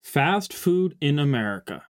Fast food in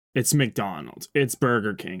America. It's McDonald's, it's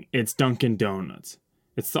Burger King, it's Dunkin' Donuts.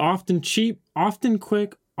 It's the often cheap, often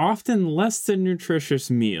quick, often less than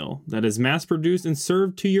nutritious meal that is mass-produced and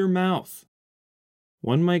served to your mouth.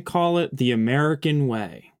 One might call it the American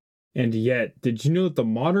way. And yet, did you know that the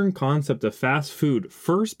modern concept of fast food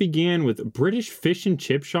first began with British fish and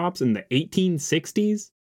chip shops in the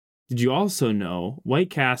 1860s? Did you also know White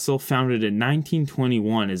Castle, founded in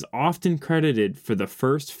 1921, is often credited for the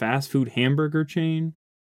first fast food hamburger chain?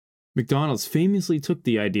 McDonald's famously took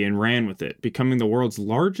the idea and ran with it, becoming the world's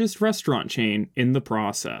largest restaurant chain in the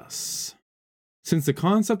process. Since the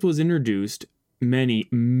concept was introduced, many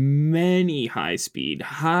high-speed,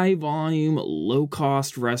 high-volume,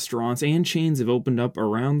 low-cost restaurants and chains have opened up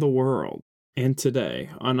around the world. And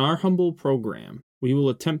today, on our humble program, we will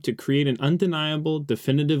attempt to create an undeniable,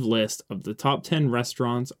 definitive list of the top 10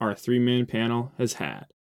 restaurants our three-man panel has had.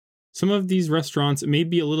 Some of these restaurants may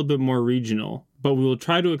be a little bit more regional, but we will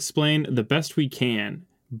try to explain the best we can,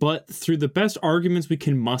 but through the best arguments we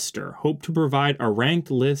can muster, hope to provide a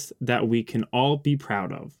ranked list that we can all be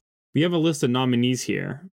proud of. We have a list of nominees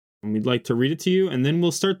here, and we'd like to read it to you, and then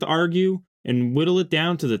we'll start to argue and whittle it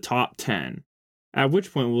down to the top 10. At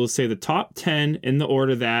which point we'll say the top 10 in the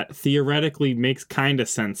order that theoretically makes kinda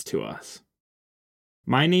sense to us.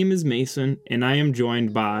 My name is Mason, and I am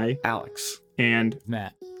joined by Alex and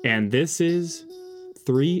Matt. And this is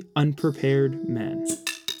Three Unprepared Men.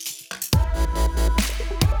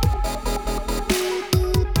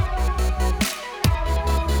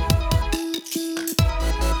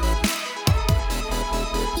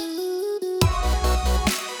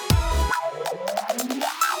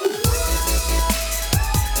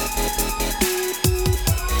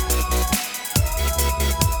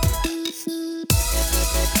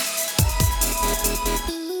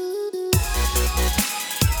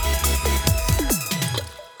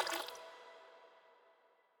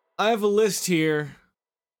 I have a list here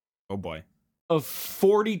Oh boy. of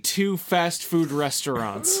 42 fast food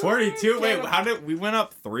restaurants. 42? Wait, how did we went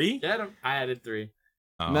up 3? Get him. I added 3.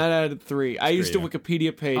 Oh. Matt added 3. I used a yeah.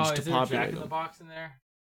 Wikipedia page Oh, to is there a Jack populate in the them. Box in there?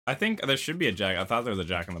 I think there should be a Jack. I thought there was a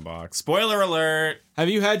Jack in the Box. Spoiler alert! Have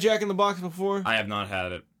you had Jack in the Box before? I have not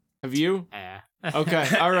had it. Have you? Yeah. Okay,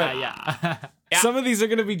 all right. Yeah. Some of these are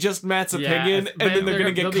going to be just Matt's opinion, but and then they're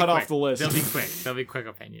going to get cut off the list. They'll be quick. They'll be quick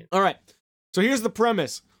opinion. All right. So here's the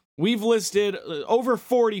premise. We've listed over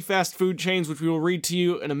 40 fast food chains, which we will read to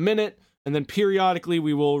you in a minute, and then periodically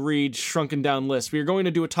we will read shrunken down lists. We are going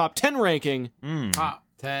to do a top 10 ranking Top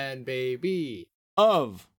 10, baby.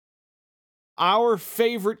 of our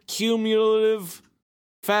favorite cumulative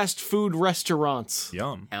fast food restaurants.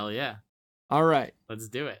 Yum. Hell yeah. All right. Let's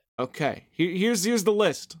do it. Okay. Here's the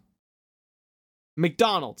list.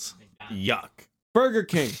 McDonald's, Yuck. Burger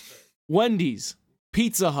King, Wendy's,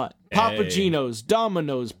 Pizza Hut, Papa Hey. Gino's,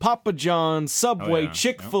 Domino's, Papa John's, Subway, Oh, yeah.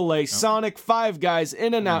 Chick-fil-A, Yep. Sonic, Five Guys,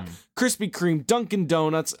 In-N-Out, Krispy Kreme, Dunkin'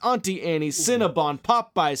 Donuts, Auntie Annie's, Cinnabon,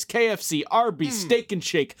 Popeyes, KFC, Arby's, Steak and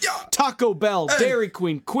Shake, Taco Bell, Dairy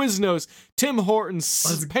Queen, Quiznos, Tim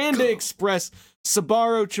Hortons, Panda Express,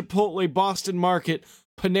 Sbarro, Chipotle, Boston Market,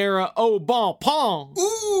 Panera, Oh Bon Pong,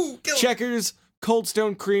 Checkers, Cold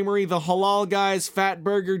Stone Creamery, The Halal Guys, Fat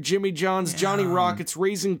Burger, Jimmy John's, Johnny Rockets,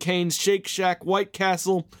 Raising Cane's, Shake Shack, White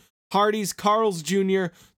Castle, Hardee's, Carl's Jr.,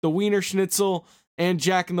 The Wiener Schnitzel, and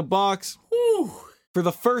Jack in the Box. For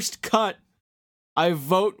the first cut, I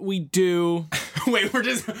vote we do... Wait, we're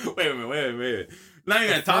just wait. Not even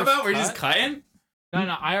gonna talk about. We're just cutting. No,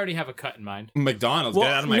 I already have a cut in mind. McDonald's, get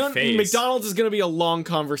out of my face. McDonald's is going to be a long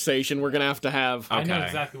conversation we're going to have. I know Okay.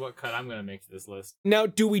 exactly what cut I'm going to make to this list. Now,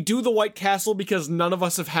 do we do the White Castle because none of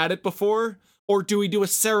us have had it before? Or do we do a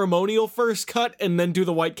ceremonial first cut and then do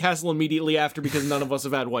the White Castle immediately after because none of us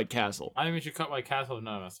have had White Castle? I think we should cut White Castle if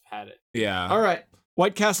none of us have had it. Yeah. All right.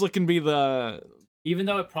 White Castle can be the... Even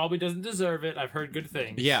though it probably doesn't deserve it, I've heard good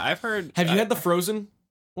things. Yeah, I've heard. Have you had the frozen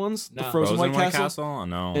ones? The No. frozen White Castle? Oh,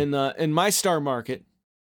 no. In my Star Market,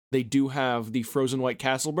 they do have the frozen White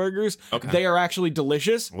Castle burgers. Okay. They are actually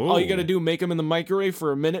delicious. All you Ooh. got to do, make them in the microwave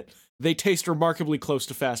for a minute. They taste remarkably close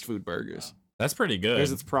to fast food burgers. That's pretty good.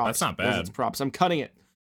 There's its props. That's not There's bad. its props. I'm cutting it.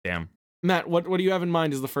 Damn. Matt, what do you have in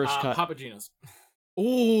mind as the first cut? Papa Gino's.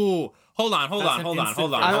 Ooh. Hold on. That's an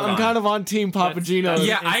instant I'm kind of on Team Papa That's- Gino's. that's-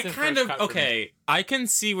 Yeah, I instant kind first of cut for me. okay. I can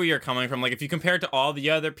see where you're coming from. Like, if you compare it to all the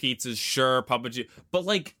other pizzas, sure, Papa G, but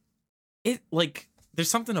like, it like there's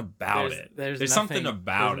something about it. There's something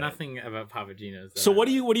about it. Nothing about Papa Gino's. So what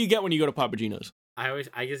do you get when you go to Papa Gino's?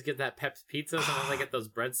 I just get that Pep's Pizza. Sometimes I get those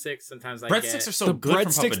breadsticks. Sometimes I Breadsticks are so The good from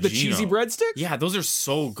breadsticks, Papa the Gino. cheesy breadsticks? Yeah, those are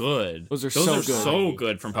so good. Those are so good.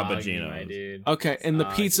 good from Papa Soggy, Gino. my dude. Okay, and the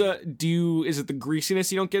pizza, is it the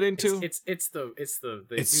greasiness you don't get into? It's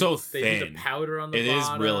so thin. They do the powder on the It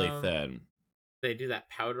bottom. is really thin. They do that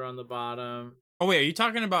powder on the bottom. Oh wait, are you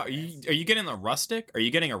talking about? Are you getting the rustic? Are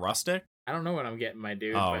you getting a rustic? I don't know what I'm getting, my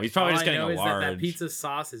dude. Oh, but he's probably all just I getting know a is that large. pizza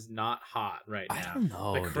sauce is not hot right now. I don't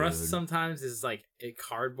know. The crust dude. sometimes is like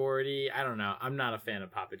cardboardy. I don't know. I'm not a fan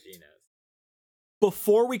of Papa Gino's.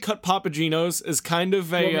 Before we cut Papa Gino's is kind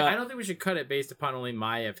of a... Well, I don't think we should cut it based upon only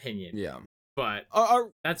my opinion. Yeah. But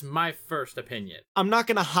that's my first opinion. I'm not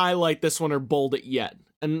going to highlight this one or bold it yet.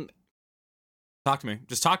 And Talk to me.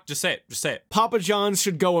 Just talk. Just say it. Just say it. Papa John's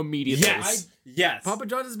should go immediately. Yes. Papa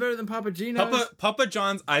John's is better than Papa Gino's Papa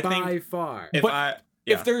John's. I by think far.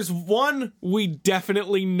 If there's one we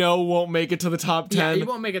definitely know won't make it to the top 10, Yeah, it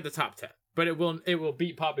won't make it the top 10, but it will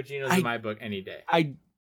beat Papa Gino's in my book any day.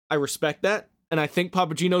 I respect that. And I think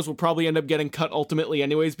Papa Gino's will probably end up getting cut ultimately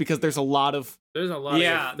anyways because there's a lot of... There's a lot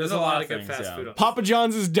of good things, fast food. Papa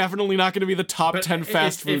John's is definitely not going to be the top 10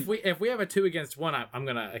 fast food. If we have a 2 against 1, I'm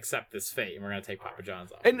going to accept this fate and we're going to take Papa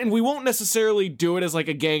John's off. And we won't necessarily do it as like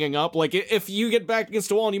a ganging up. Like if you get back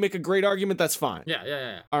against a wall and you make a great argument, that's fine.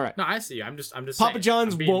 Yeah. All right. No, I see you. I'm just Papa saying,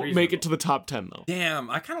 John's I'm being won't make it reasonable. to the top 10 though. Damn,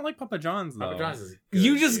 I kind of like Papa John's though. Papa John's is good,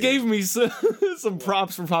 You just dude. gave me some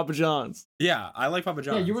props for Papa John's. Yeah, I like Papa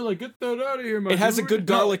John's. Yeah, you were like, get that out of here, man. It has a good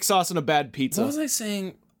garlic sauce and a bad pizza. What was I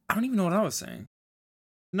saying? I don't even know what I was saying.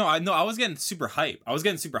 No, I was getting super hype. I was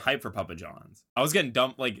getting super hype for Papa John's. I was getting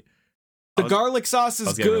dumped like The garlic sauce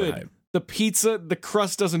is getting really good. hype. The pizza, the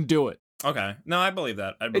crust doesn't do it. Okay. No, I believe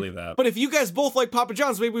that. I believe that. But if you guys both like Papa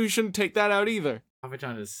John's, maybe we shouldn't take that out either. Papa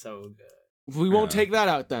John is so good. We won't Yeah. take that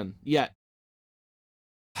out then yet.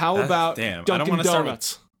 How about damn, I don't Dunkin' wanna start with-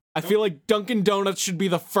 Donuts? I feel like Dunkin' Donuts should be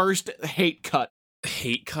the first hate cut.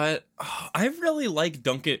 Hate cut. Oh, I really like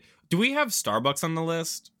Dunkin'. Do we have Starbucks on the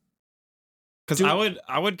list? Because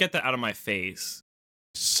I would get that out of my face.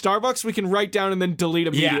 Starbucks we can write down and then delete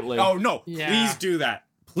immediately. Yeah. Oh no! Yeah. Please do that.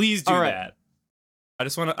 Please do All right. that. I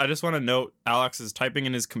just want to note Alex is typing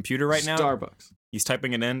in his computer right now. Starbucks. He's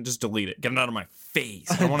typing it in. Just delete it. Get it out of my face.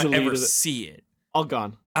 I don't want to ever Deleted it. see it. All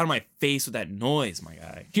gone. Out of my face with that noise, my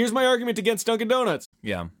guy. Here's my argument against Dunkin' Donuts.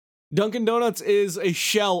 Yeah. Dunkin' Donuts is a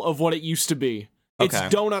shell of what it used to be. Its Okay.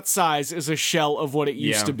 donut size is a shell of what it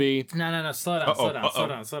used Yeah. to be. No, slow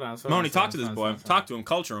down, slow down. Moni, talk to this boy. Talk to him.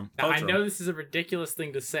 Culture him. Now, I Culture know him. this is a ridiculous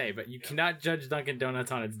thing to say, but you cannot judge Dunkin'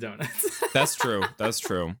 Donuts on its donuts. That's true. That's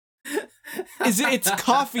true. Its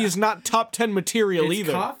coffee is not top 10 material It's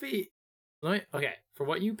either. coffee. Okay, for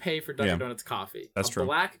what you pay for Dunkin' Yeah. Donuts coffee, That's true.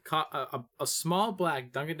 A small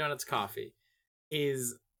black Dunkin' Donuts coffee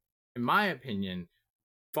is, in my opinion,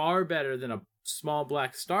 far better than a small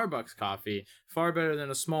black Starbucks coffee. Far better than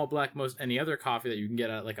a small black most any other coffee that you can get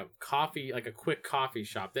at like a quick coffee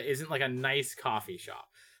shop that isn't like a nice coffee shop.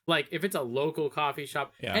 Like if it's a local coffee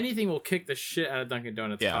shop, Yeah. anything will kick the shit out of Dunkin'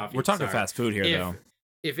 Donuts Yeah. coffee. We're talking Sorry. fast food here, though.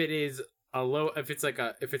 If it is if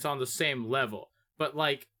it's on the same level, but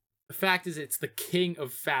like the fact is it's the king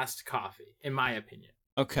of fast coffee in my opinion.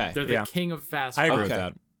 Okay. They're the Yeah. king of fast I agree coffee. with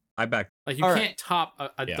that. I back. Like you All can't right. top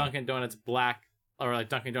a Yeah. Dunkin' Donuts black or like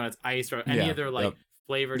Dunkin' Donuts ice or any Yeah. other like Yep.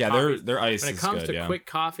 flavored Yeah, coffees. their ice When it is comes good, to yeah. quick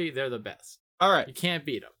coffee, they're the best. All right. You can't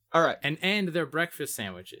beat them. All right. And their breakfast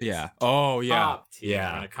sandwiches. Yeah. Oh, yeah. Top tier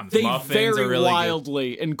Yeah. When it comes They to Muffins vary are really good.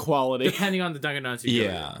 wildly in quality. depending on the Dunkin' Donuts you go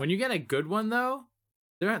Yeah. to. When you get a good one though,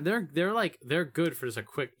 they're good for just a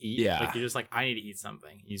quick eat. Yeah. Like you're just like, I need to eat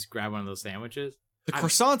something. You just grab one of those sandwiches. The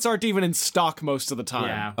croissants aren't even in stock most of the time.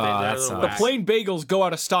 Yeah. Oh, they're that a little sucks. The whack. plain bagels go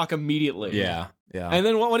out of stock immediately. Yeah. Yeah. And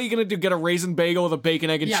then what are you going to do? Get a raisin bagel with a bacon,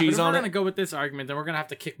 egg, and Yeah, cheese but if on we're it? gonna go with this argument, then we're gonna have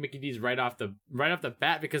to kick Mickey D's right off the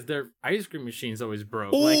bat because their ice cream machine's always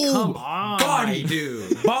broke. Like, Ooh, come on, got my it.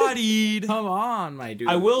 dude. Bodied. Come on, my dude.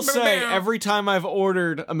 I will say, Bam. every time I've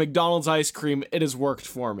ordered a McDonald's ice cream, it has worked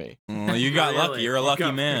for me. You got Really? lucky. You're a You lucky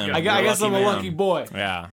got- man. you I got- You're guess I'm a man. lucky boy.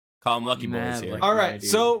 Yeah. Call them lucky Mad boys here. lucky. All Yeah, right, dude.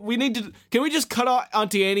 so we need to. Can we just cut out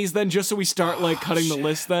Auntie Annie's then, just so we start like cutting the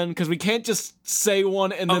list then? Because we can't just say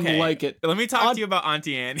one and then Okay. like it, Let me talk to you about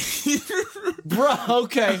Auntie Annie. bruh.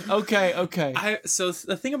 Okay. So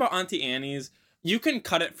the thing about Auntie Annie's, you can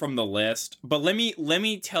cut it from the list, but let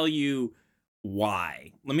me tell you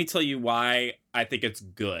why. Let me tell you why I think it's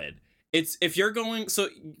good. It's if you're going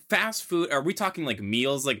fast food. Are we talking like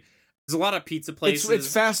meals? Like there's a lot of pizza places.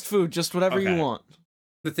 It's fast food, just whatever you Okay. want.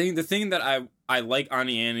 The thing that I like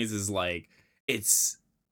Auntie Annie's is like it's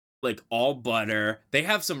like all butter. They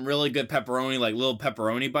have some really good pepperoni, like little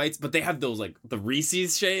pepperoni bites, but they have those like the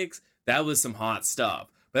Reese's shakes. That was some hot stuff.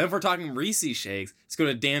 But if we're talking Reese's shakes, let's go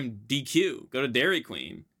to damn DQ. Go to Dairy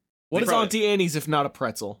Queen. What is Auntie Annie's if not a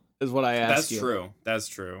pretzel? Is what I asked you. That's true. That's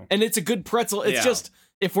true. And it's a good pretzel. It's just,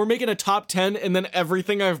 if we're making a top 10 and then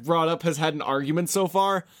everything I've brought up has had an argument so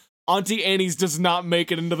far, Auntie Annie's does not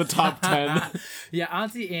make it into the top 10. Yeah,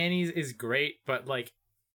 Auntie Annie's is great, but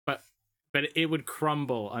but it would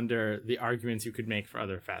crumble under the arguments you could make for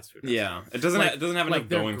other fast food restaurants. Yeah, it doesn't have enough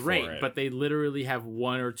going great, for it. but they literally have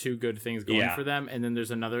one or two good things going for them, and then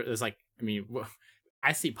there's like, I mean,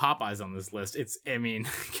 I see Popeyes on this list.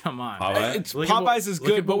 Come on. Popeyes is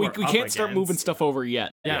good, but we can't start moving stuff over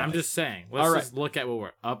yet. Yeah, I'm just saying. Let's just look at what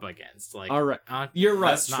we're up against. Like, all right, you're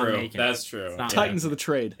right. That's true. Titans of the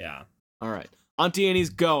trade. Yeah. All right, Auntie Annie's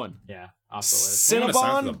going. Yeah, off the list.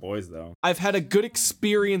 Cinnabon, for the boys though. I've had a good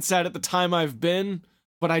experience at the time I've been,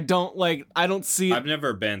 but I don't see it. I've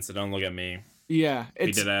never been, so don't look at me. Yeah,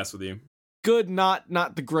 it's did ass with you. Good, not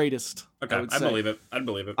the greatest. Okay, I believe it. I'd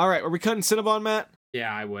believe it. All right, are we cutting Cinnabon, Matt?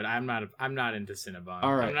 Yeah, I would. I'm not into Cinnabon.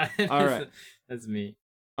 All right. All right. That's me.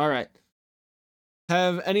 All right.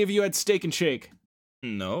 Have any of you had Steak and Shake?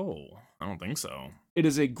 No, I don't think so. It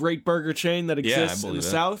is a great burger chain that exists in the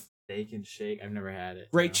South. Steak and Shake. I've never had it.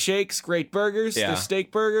 Great shakes, great burgers. They're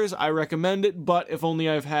steak burgers. I recommend it, but if only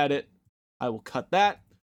I've had it, I will cut that.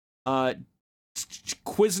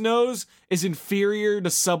 Quiznos is inferior to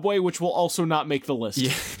Subway, which will also not make the list.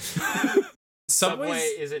 Yeah. Subway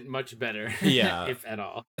isn't much better. Yeah. If at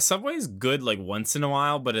all. Subway's good like once in a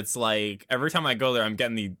while, but it's like every time I go there, I'm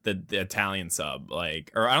getting the Italian sub.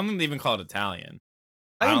 Like, or I don't think they even call it Italian.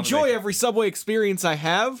 I enjoy every Subway experience I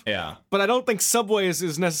have. Yeah. But I don't think Subway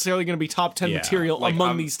is necessarily going to be top 10 material like,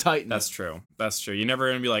 among these Titans. That's true. That's true. You're never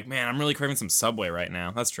going to be like, man, I'm really craving some Subway right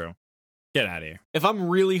now. That's true. Get out of here. If I'm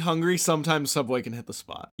really hungry, sometimes Subway can hit the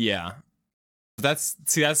spot. Yeah. That's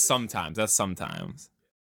sometimes. That's sometimes.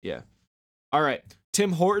 Yeah. All right.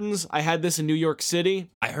 Tim Hortons. I had this in New York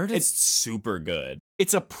City. I heard it's super good.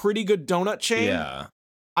 It's a pretty good donut chain. Yeah.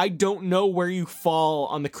 I don't know where you fall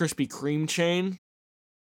on the Krispy Kreme chain.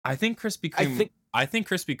 I think Krispy Kreme. I think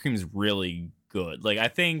Krispy Kreme's really good. Like I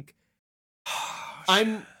think.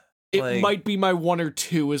 It might be my 1 or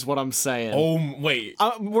 2, is what I'm saying. Oh wait,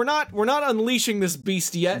 we're not unleashing this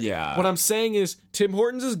beast yet. Yeah. What I'm saying is Tim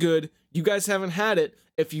Hortons is good. You guys haven't had it.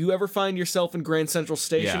 If you ever find yourself in Grand Central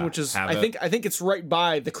Station, which is I think it's right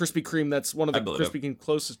by the Krispy Kreme. That's one of the Krispy Kreme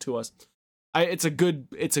closest to us. It's a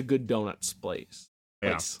good donuts place.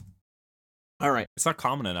 Yeah. All right. It's not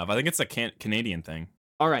common enough. I think it's a Canadian thing.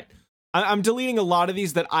 All right. I'm deleting a lot of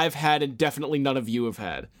these that I've had and definitely none of you have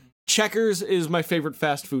had. Checkers is my favorite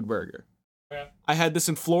fast food burger. Yeah. I had this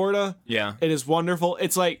in Florida. Yeah. It is wonderful.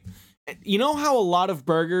 It's like, you know how a lot of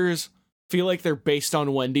burgers feel like they're based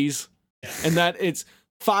on Wendy's? Yeah. And that it's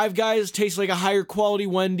Five Guys tastes like a higher quality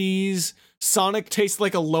Wendy's. Sonic tastes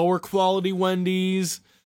like a lower quality Wendy's.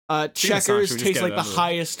 Checkers tastes like the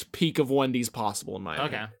highest peak of Wendy's possible in my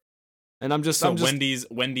opinion. Okay. And I'm just Wendy's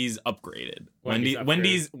upgraded.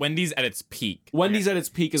 Wendy's at its peak. Wendy's at its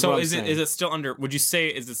peak is what I'm saying. Is it still under? Would you say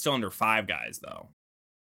is it still under Five Guys though?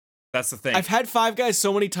 That's the thing. I've had Five Guys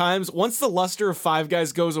so many times. Once the luster of Five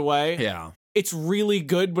Guys goes away, it's really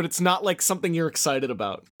good, but it's not like something you're excited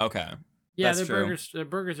about. Okay. Yeah, their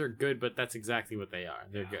burgers are good, but that's exactly what they are.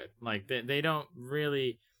 They're good. Like they don't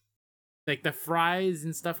really, like, the fries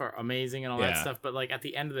and stuff are amazing and all that stuff, but like at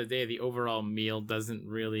the end of the day, the overall meal doesn't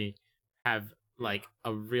really have like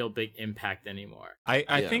a real big impact anymore.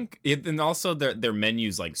 I think it, and also their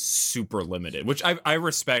menu's like super limited, which I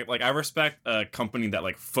respect. Like I respect a company that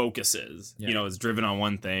like focuses, is driven on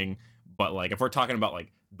one thing. But like if we're talking about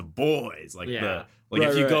like the boys, like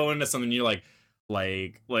if you go into something, you're like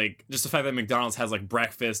just the fact that McDonald's has like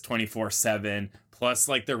breakfast 24/7 plus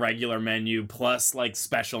like their regular menu plus like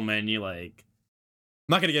special menu, like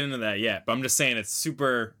I'm not gonna get into that yet, but I'm just saying it's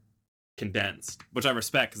super condensed, which I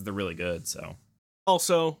respect because they're really good. So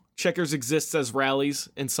also Checkers exists as rallies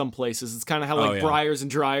in some places. It's kind of how like Breyers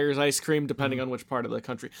and Dryers ice cream, depending on which part of the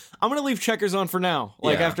country. I'm gonna leave Checkers on for now.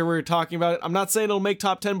 Like after we're talking about it, I'm not saying it'll make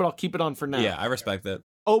top 10, but I'll keep it on for now. Yeah, I respect that.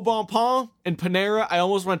 Au Bon Pain and Panera, I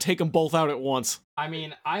almost want to take them both out at once. I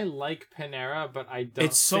mean, I like Panera, but I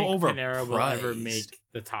don't think Panera will ever make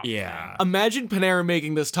the top 10. Imagine Panera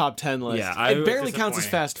making this top 10 list. Yeah, it barely counts as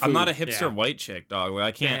fast food. I'm not a hipster white chick, dog. Like,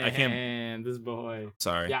 I can't. And this boy.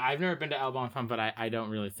 Sorry. Yeah, I've never been to Au Bon Pain, but I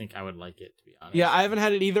don't really think I would like it, to be honest. Yeah, I haven't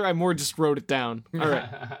had it either. I more just wrote it down. All right.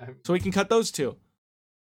 So we can cut those two.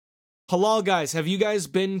 Halal guys, have you guys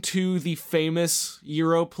been to the famous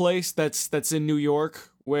Euro place that's in New York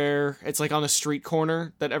where it's like on a street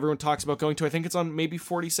corner that everyone talks about going to. I think it's on maybe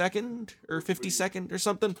 42nd or 52nd or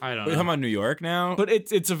something. I don't We're know. talking about New York now. But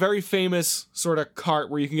it's a very famous sort of cart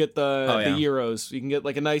where you can get the Oh, yeah. gyros. You can get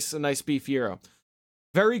like a nice beef gyro.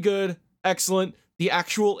 Very good, excellent. The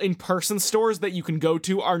actual in-person stores that you can go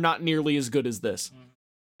to are not nearly as good as this.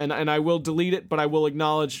 And I will delete it, but I will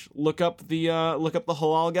acknowledge. Look up the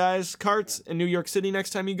Halal Guys carts in New York City next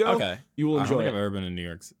time you go. Okay. You will I don't enjoy think it. I've ever been in New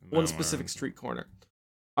York. One specific street corner.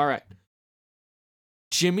 All right.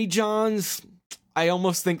 Jimmy John's. I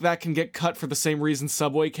almost think that can get cut for the same reason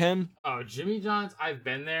Subway can. Oh, Jimmy John's. I've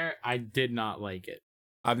been there. I did not like it.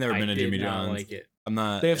 I've never been to Jimmy did not John's. like it. I'm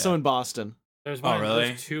not. They have yeah. some in Boston. There's Oh, one. really?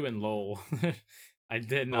 There's 2 in Lowell. I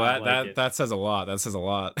did not Well, like it. that says a lot. That says a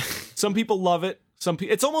lot. Some people love it.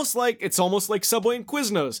 It's almost like Subway and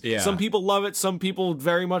Quiznos. Yeah. Some people love it. Some people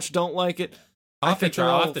very much don't like it. I'll I have to think try.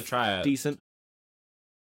 they're I'll all have to try it. Decent.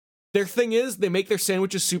 Their thing is they make their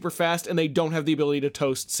sandwiches super fast and they don't have the ability to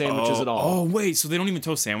toast sandwiches at all. Oh wait, so they don't even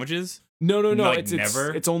toast sandwiches? No. Like, It's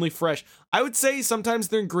never? it's only fresh. I would say sometimes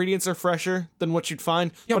their ingredients are fresher than what you'd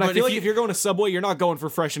find. Yeah, but I but feel if like you- if you're going to Subway, you're not going for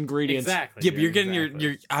fresh ingredients. Exactly. Yeah, but you're getting exactly.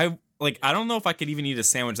 your I don't know if I could even eat a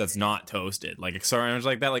sandwich that's not toasted. Like a sandwich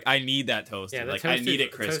like that. Like I need that toasted. Yeah, the like I toasted- need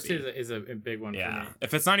it crispy. Toasted is a big one for Yeah. me.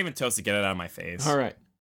 If it's not even toasted, get it out of my face. All right.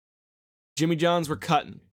 Jimmy John's, we're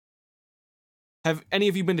cutting. Have any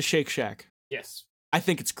of you been to Shake Shack? Yes, I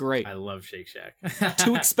think it's great. I love Shake Shack.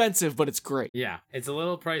 Too expensive, but it's great. Yeah, it's a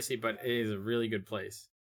little pricey, but it is a really good place.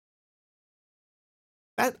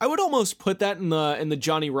 I would almost put that in the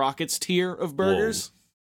Johnny Rockets tier of burgers.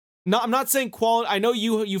 No, I'm not saying quality. I know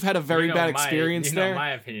you've had a very You know bad my- experience you know there.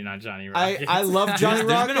 my opinion on Johnny I Rockets. love Johnny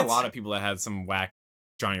There's been a Rockets. lot of people that had some whack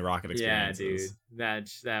Johnny Rocket Yeah, experiences. dude,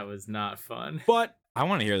 that was not fun. But I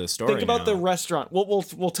want to hear the story. think about now. the restaurant. We'll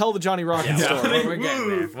tell the Johnny Rockets Yeah, story. we're getting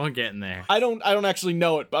there. We're getting there. I don't actually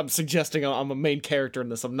know it, but I'm suggesting I'm a main character in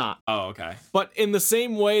this. I'm not. Oh, okay. But in the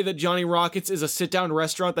same way that Johnny Rockets is a sit-down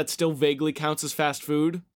restaurant that still vaguely counts as fast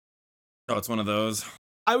food, Oh, it's one of those.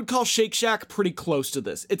 I would call Shake Shack pretty close to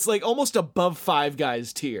this. It's like almost above Five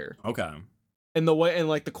Guys tier Okay. in the way and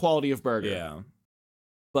like the quality of burger. Yeah.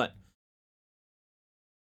 But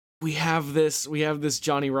we have this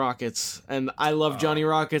Johnny Rockets, and I love Johnny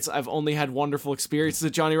Rockets. I've only had wonderful experiences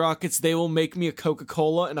at Johnny Rockets. They will make me a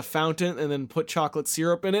Coca-Cola in a fountain and then put chocolate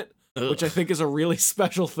syrup in it, which I think is a really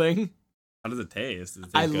special thing. How does it taste? Does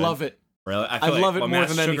it taste I good? love it. Really? I love it well, more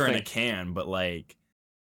that's than sugar in a anything. can, but like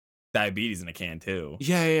diabetes in a can too.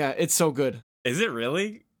 Yeah. It's so good. Is it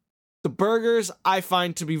really? The burgers I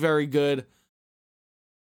find to be very good,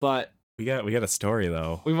 but We got a story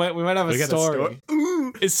though. we might have a We got story.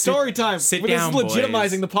 Ooh. It's story time. sit This down, is legitimizing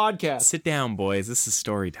boys. the podcast. Sit down, boys. This is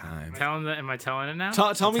story time. Am I telling it now?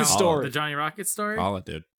 Tell me the story. The Johnny Rockets story. Call it,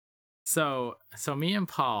 dude. So me and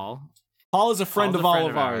Paul. Paul is a friend Paul's of a all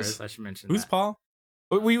of ours. I should mention. Who's that. Paul?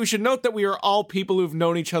 We should note that we are all people who've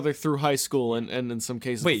known each other through high school and in some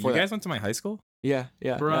cases. Wait, before you that. guys went to my high school? Yeah.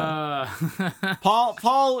 Bruh.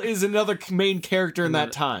 Paul is another main character in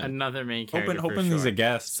that time. Another main character. Hoping for he's sure. a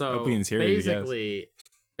guest. So Hoping he's here. He's a guest.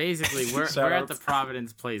 basically, we're Shout at the outs.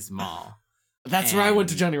 Providence Place Mall. That's where I went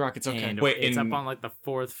to Johnny Rockets. Okay. And Wait, it's in- up on like the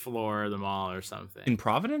 4th floor of the mall or something. In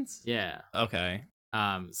Providence? Yeah. Okay.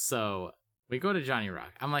 So we go to Johnny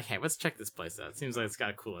Rock. I'm like, hey, let's check this place out. It seems like it's got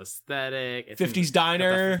a cool aesthetic. It 50s seems it's got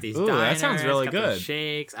diner. the 50s Ooh, that diner. sounds It's really got the good.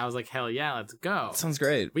 shakes. I was like, hell yeah, let's go. Sounds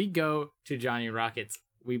great. We go to Johnny Rockets.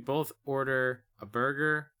 We both order a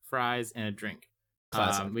burger, fries, and a drink.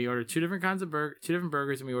 Classic. We ordered 2 different kinds of two different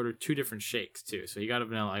burgers, and we ordered 2 different shakes too. So you got a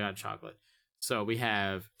vanilla, I got a chocolate. So we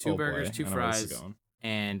have 2 Oh, burgers, boy. 2 I know where this is fries, going.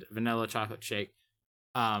 and vanilla chocolate shake.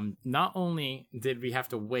 Not only did we have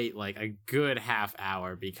to wait like a good half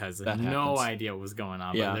hour because That no happens. idea what was going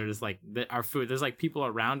on, Yeah. but they're just like our food. There's like people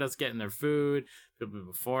around us getting their food, people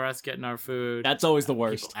before us getting our food. That's always the People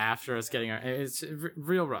worst. after us getting our. It's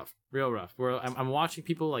real rough, real rough. I'm watching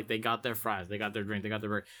people like they got their fries, they got their drink, they got their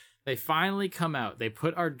burger. They finally come out. They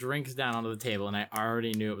put our drinks down onto the table, and I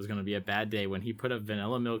already knew it was going to be a bad day when he put a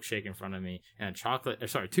vanilla milkshake in front of me and a chocolate.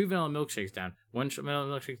 2 vanilla milkshakes down, 1 vanilla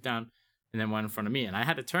milkshake down, and then 1 in front of me. And I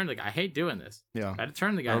had to turn to the guy. I hate doing this. Yeah. I had to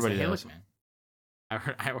turn to the guy and say, Everybody "Hey, does. look,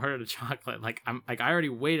 man, I ordered a chocolate. Like I already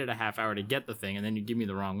waited a half hour to get the thing, and then you give me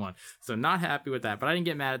the wrong one. So not happy with that. But I didn't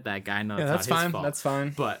get mad at that guy. No, Yeah, that's that's not his fine. fault. That's fine.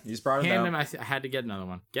 But You just brought it hand out. him, I had to get another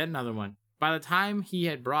one. Get another one. By the time he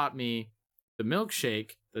had brought me the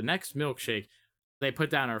milkshake, the next milkshake, they put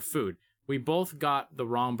down our food. We both got the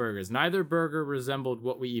wrong burgers. Neither burger resembled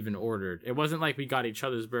what we even ordered. It wasn't like we got each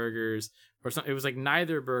other's burgers or something. It was like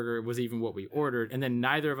neither burger was even what we ordered, and then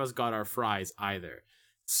neither of us got our fries either.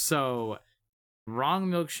 So wrong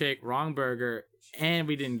milkshake, wrong burger, and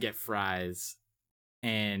we didn't get fries.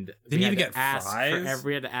 And Didn't we had even to get ask fries?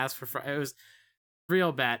 we had to ask for fries. It was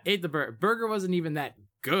real bad. Ate the burger. Burger wasn't even that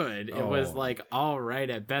good. It was Oh. like all right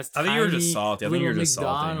at best. I think you were just Tiny salty. I think you were little just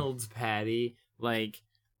salty. McDonald's patty. Like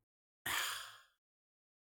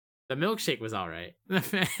the milkshake was all right. The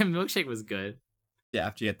milkshake was good. Yeah,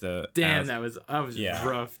 after you get the Damn, that was Yeah.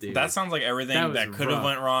 rough, dude. that sounds like everything That was that could have rough.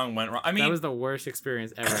 went wrong went wrong. I mean, that was the worst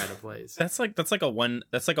experience ever at a place. that's like a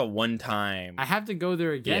one time. I have to go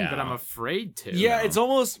there again, but Yeah. I'm afraid to. Yeah, it's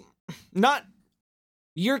almost not.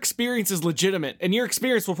 Your experience is legitimate, and your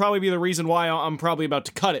experience will probably be the reason why I'm probably about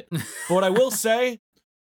to cut it. But what I will say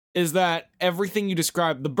is that everything you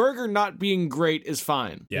described, the burger not being great is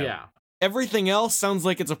fine. Yeah. Everything else sounds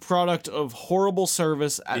like it's a product of horrible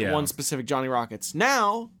service at Yeah. one specific Johnny Rockets.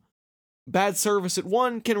 Now, bad service at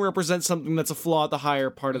one can represent something that's a flaw at the higher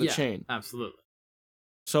part of the Yeah, chain. Absolutely.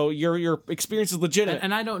 So your experience is legitimate.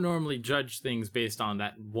 And I don't normally judge things based on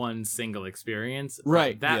that one single experience. but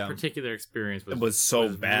Right, That yeah. particular experience was It was so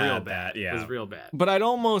real bad bad. that- yeah. It was real bad. But I'd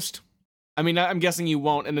almost, I mean, I'm guessing you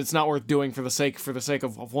won't, and it's not worth doing for the sake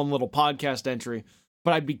of one little podcast entry.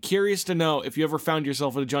 But I'd be curious to know if you ever found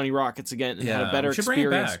yourself at a Johnny Rockets again and had a better we should bring it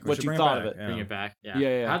experience, back. We what should you bring thought back, of it. yeah. Bring it back. Yeah.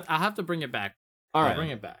 Yeah. I'll have to bring it back. All I'll right, bring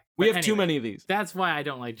it back. we But have too anyway, many of these. That's why I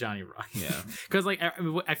don't like Johnny Rock. Yeah. Because like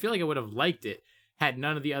I feel like I would have liked it had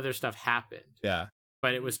none of the other stuff happened. Yeah.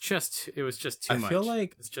 But it was just too I much. feel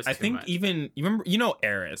like it's just I too think much. even you know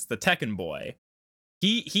Eris, the Tekken boy.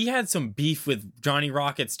 He had some beef with Johnny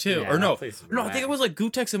Rockets too. Yeah, or that no. place was No, I think whack. it was like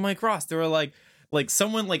Gutex and Mike Ross. They were like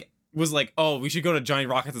someone was like, "Oh, we should go to Johnny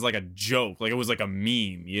Rockets" as like a joke. Like it was like a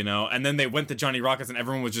meme, you know? And then they went to Johnny Rockets and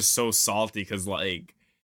everyone was just so salty cuz like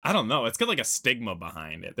I don't know. It's got like a stigma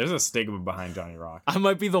behind it. There's a stigma behind Johnny Rockets. I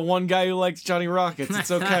might be the one guy who likes Johnny Rockets. It's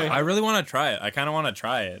okay. I really want to try it. I kind of want to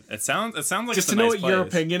try it. It sounds like Just it's to a know nice what your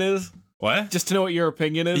place. opinion is. What? Just to know what your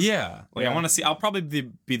opinion is. Yeah. Like Yeah. I want to see. I'll probably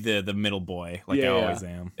be the middle boy, like Yeah, I yeah. always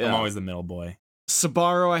am. Yeah. I'm always the middle boy.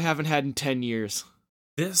 Sbarro I haven't had in 10 years.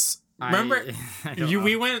 Remember I don't you? know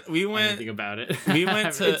We went anything about it. we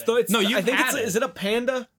went to- No, you've I think had it's it. is it a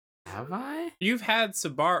panda? Have I? You've had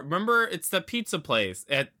Sabar. Remember, it's the pizza place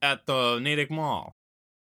at the Natick Mall.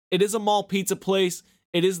 It is a mall pizza place.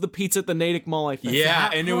 It is the pizza at the Natick Mall, I think. Yeah,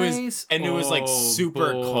 That and place? it was like Oh,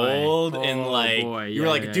 super boy. cold and Oh, like boy. you were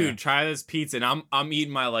Yeah, like, yeah, dude, yeah. try this pizza, and I'm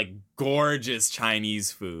eating my like gorgeous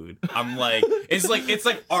Chinese food. I'm like, it's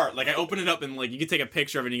like art. Like I open it up and like you can take a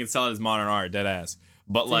picture of it and you can sell it as modern art, dead ass.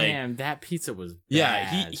 But like, Damn, that pizza was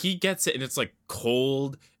yeah, bad. he gets it and it's like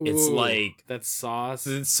cold. It's Ooh, like that sauce.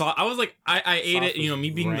 I was like, I ate Sauce it. You know, was me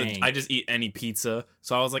being rank. I just eat any pizza,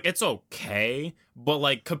 so I was like, it's okay. But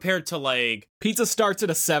like compared to like, Pizza starts at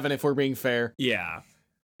a 7 if we're being fair. yeah,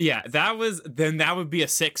 that would be a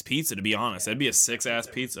 6 pizza. To be honest, that'd be a 6 ass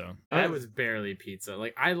pizza. That was barely pizza.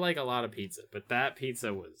 Like I like a lot of pizza, but that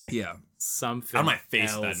pizza was Yeah, something. on my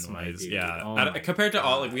face else, that my noise. dude. Yeah, Oh my compared to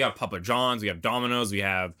all like God. we have Papa John's, we have Domino's, we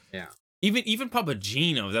have Yeah. Even Papa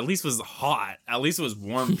Gino's. At least was hot. At least it was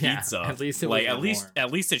warm Yeah, pizza. at least it like was warm.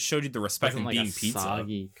 at least it showed you the respect Wasn't in like being a pizza.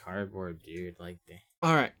 soggy cardboard, dude. Like, damn.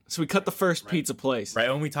 All right, so we cut the first Right. pizza place. Right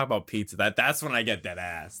when we talk about pizza, that's when I get that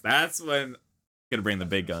ass. That's when gonna bring the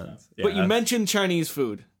big guns. Yeah, But you that's- mentioned Chinese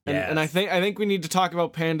food, and I Yes. think we need to talk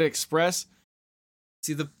about Panda Express.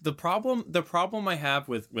 see the problem I have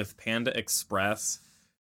with Panda Express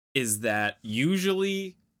is that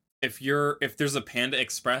usually if there's a Panda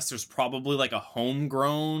Express, there's probably like a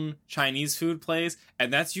homegrown Chinese food place,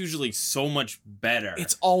 and that's usually so much better.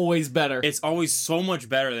 It's always better. It's always so much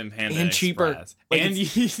better than Panda And Express. cheaper. Like,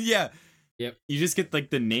 and yeah. Yep. You just get like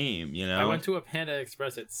the name, you know. I went to a Panda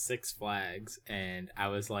Express at Six Flags, and I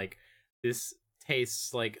was like, this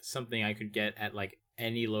tastes like something I could get at like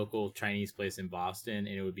any local Chinese place in Boston, and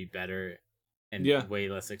it would be better and Yeah. way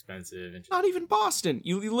less expensive. And just, Not even Boston.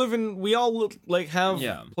 You live in. We all like have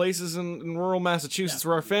Yeah. places in rural Massachusetts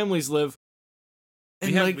where our families live.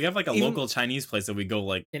 And we have like a even- local Chinese place that we go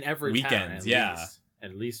like in every Weekends, town, yeah.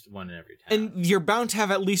 at least one in every town. And you're bound to have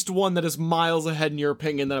at least one that is miles ahead in your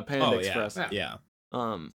opinion than a Panda oh Express. yeah.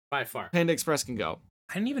 By far, Panda Express can go.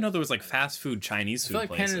 I didn't even know there was like fast food Chinese I food feel like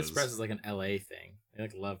places. Panda Express is like an LA thing. They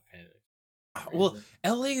like love Panda. Well,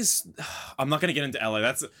 LA's. I'm not gonna get into LA.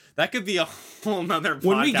 That could be a whole nother.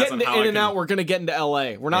 When we podcast get on into how I In and can- Out, we're gonna get into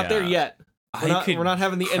LA. We're not there Yeah. yet. I We're could not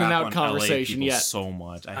having the In and crap Out on conversation LA people yet. So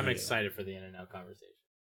much. I'm hate it. excited for the In and Out conversation.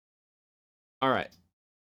 All right.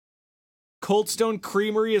 Cold Stone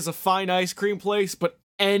Creamery is a fine ice cream place, but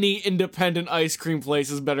any independent ice cream place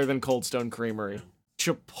is better than Cold Stone Creamery.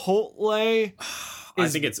 Chipotle. I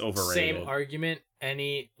is think it's overrated. Same argument.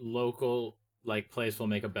 Any local like place will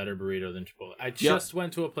make a better burrito than Chipotle. I just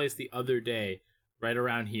went to a place the other day, right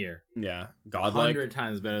around here. Yeah, godlike. 100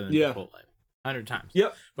 times better than Yeah. Chipotle. 100 times.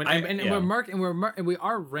 Yep. We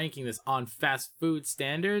are ranking this on fast food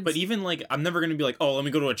standards. But even like, I'm never gonna be like, oh, let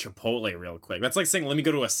me go to a Chipotle real quick. That's like saying, let me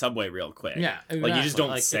go to a Subway real quick. yeah, Like you just don't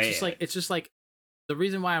like, say it's just like the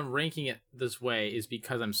reason why I'm ranking it this way is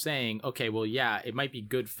because I'm saying, okay, well, yeah, it might be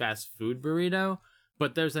good fast food burrito,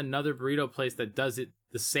 but there's another burrito place that does it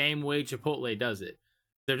the same way Chipotle does it.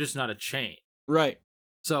 They're just not a chain. Right.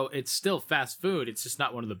 So it's still fast food. It's just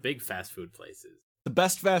not one of the big fast food places. The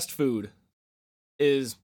best fast food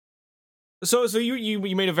is so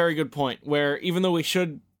you made a very good point where even though we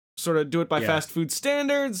should sort of do it by Yeah. fast food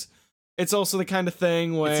standards, it's also the kind of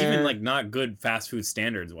thing where It's even like not good fast food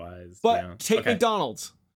standards wise. but yeah. take Okay.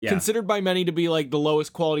 McDonald's. Yeah. Considered by many to be like the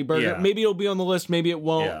lowest quality burger. Yeah. Maybe it'll be on the list, maybe it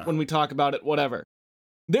won't Yeah. when we talk about it, whatever.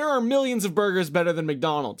 There are millions of burgers better than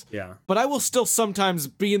McDonald's, Yeah. but I will still sometimes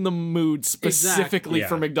be in the mood specifically Exactly.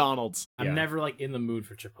 for Yeah. McDonald's. I'm Yeah. never like in the mood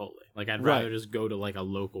for Chipotle. Like I'd Right. rather just go to like a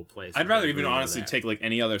local place. I'd and rather get a even burrito honestly there. take like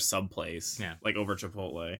any other sub place. Yeah. Like over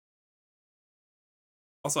Chipotle.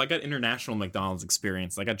 Also, I got international McDonald's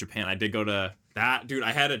experience. I got Japan. I did go to that. Dude,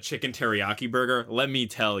 I had a chicken teriyaki burger. Let me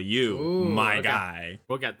tell you, Ooh, my okay. guy.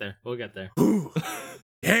 We'll get there. We'll get there. Ooh.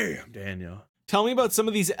 Damn, Daniel. Tell me about some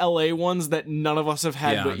of these LA ones that none of us have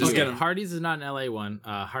had Yeah, but just you. get Okay, 'em. Hardee's is not an LA one.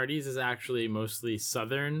 Hardee's is actually mostly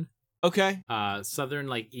southern, Okay. southern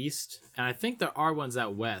like east, and I think there are ones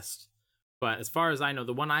out west. But as far as I know,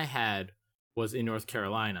 the one I had was in North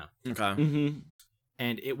Carolina, Okay. Mm-hmm.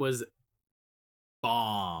 and it was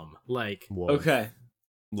bomb. Like Okay.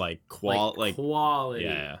 Like quality.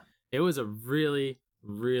 yeah. It was a really,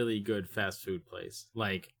 really good fast food place.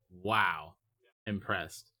 Like, wow.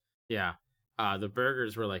 Impressed. Yeah. The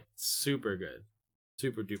burgers were like super good.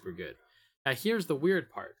 Super duper good. Now here's the weird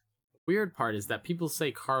part. The weird part is that people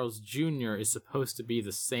say Carl's Jr. is supposed to be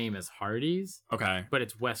the same as Hardee's, Okay. but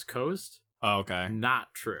it's West Coast. Oh, okay.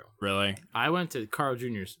 Not true. Really? I went to Carl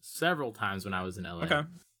Jr.'s several times when I was in LA. Okay.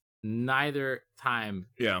 Neither time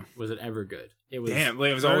Yeah. was it ever good. It was Damn,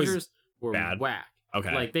 like, it was burgers always were bad. whack.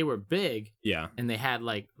 Okay. Like they were big yeah. and they had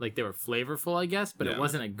like they were flavorful, I guess, but Yeah. it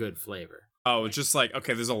wasn't a good flavor. Oh, it's just like,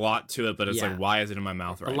 okay, there's a lot to it, but it's Yeah. like, why is it in my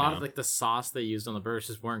mouth right A lot now? of like the sauce they used on the burgers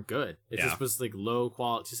just weren't good. It Yeah. just was like low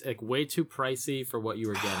quality, just like way too pricey for what you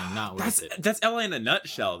were getting. Not worth it. That's LA in a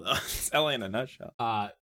nutshell, though. It's LA in a nutshell.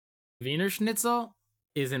 Wiener Schnitzel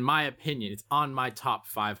is, in my opinion, it's on my top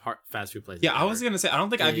 5 fast food places. Yeah, I was gonna say, I don't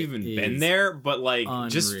think I've It even been is there, but like,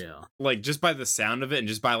 unreal. just by the sound of it and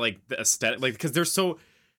just by like the aesthetic, like, because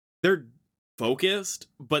they're focused,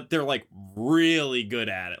 but they're like really good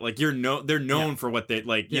at it. Like they're known Yeah. for what they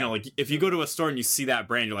like. You Yeah. know, like if you go to a store and you see that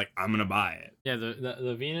brand, you're like, I'm gonna buy it. Yeah,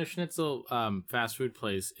 the Wiener Schnitzel fast food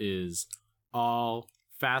place is all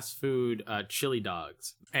fast food chili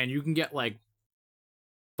dogs, and you can get like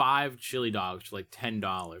 5 chili dogs for like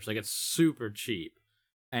 $10. Like it's super cheap,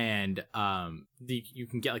 and you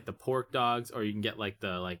can get like the pork dogs, or you can get like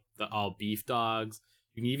the all beef dogs.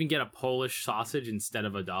 You can even get a Polish sausage instead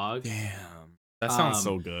of a dog. Damn, that sounds Um,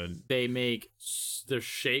 so good. They make their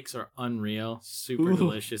shakes are unreal, super Ooh.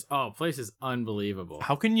 delicious. Oh, place is unbelievable.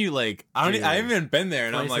 How can you like? I Dude. haven't even been there,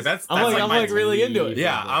 and I'm like, Places- I'm like really into it.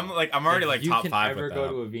 yeah. Unbelievable. I'm already If like you top can 5 ever with go that.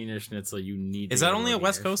 to a Wiener Schnitzel, you need. Is to that go to only a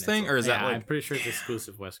West Wiener Coast thing, Schnitzel. or is that, Yeah, like- I'm pretty sure it's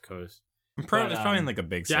exclusive West Coast. It's but, probably in like a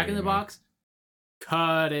big Jack in city, the man. Box,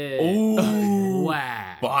 cut it. Ooh.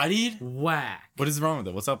 Whack. Bodied? Whack. What is wrong with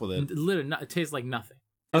it? What's up with it? Literally, it tastes like nothing.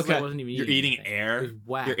 It's like Okay. I wasn't even You're eating eating anything. air? It was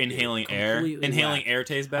whack, You're dude. inhaling air. Completely Inhaling whack. air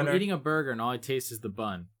tastes better. I'm eating a burger and all it tastes is the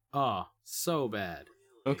bun. Oh, so bad.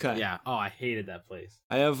 Okay. Yeah. Oh, I hated that place.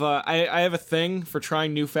 I have I have a thing for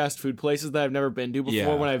trying new fast food places that I've never been to before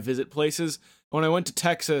Yeah. when I visit places. When I went to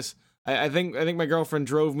Texas, I think my girlfriend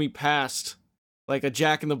drove me past like a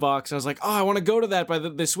Jack in the Box, and I was like, oh, I want to go to that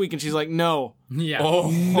this week, and she's like, no, Yeah. Oh,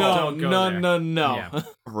 no, don't go no, there. no, no, Yeah.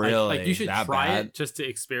 really? Like you should that try bad? it just to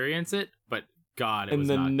experience it, but God, it and was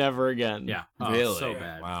then not. never again. Yeah. Oh, Really? so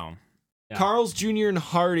bad. Wow. Yeah. Carl's Jr. and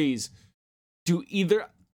Hardee's do either.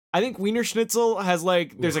 I think Wiener Schnitzel has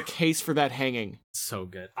like there's a case for that hanging. So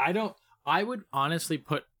good. I would honestly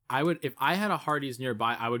if I had a Hardee's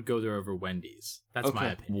nearby, I would go there over Wendy's. That's my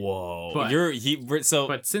Okay. opinion. Whoa. But- So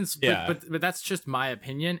But since Yeah. but that's just my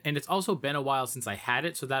opinion, and it's also been a while since I had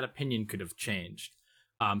it, so that opinion could have changed.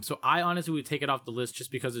 So I honestly would take it off the list just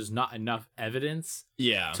because there's not enough evidence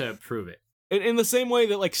yeah. to prove it. In the same way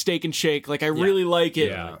that like Steak and Shake, like I really like it,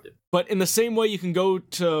 Yeah. but in the same way you can go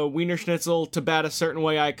to Wiener Schnitzel to bat a certain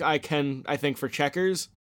way, I can I think for Checkers.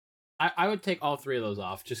 I would take all 3 of those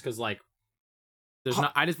off just because like There's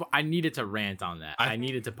not. I needed to rant on that. I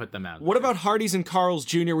needed to put them out. What about Hardee's and Carl's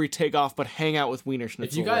Jr. We take off, but hang out with Wiener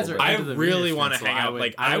Schnitzel. If you guys a are little I bit? the really Wiener want to Schnitzel, hang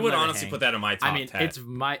out. I would honestly put that in my top 10.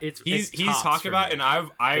 He's He's tops talking for about, me. and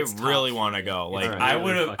I It's really tops want to for go. me. Like It's I really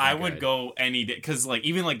would have, fucking I would good. go any day because like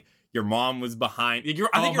even like your mom was behind. I think your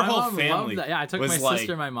my whole mom family. loved that. Yeah, I took my was like-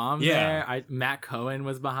 sister, my mom Yeah. there. Matt Cohen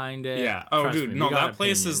was behind it. Yeah. Oh, Trust dude, me, no, we got that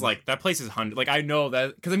place is opinions. like that place is 100. Like I know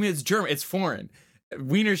that because I mean it's German, it's foreign.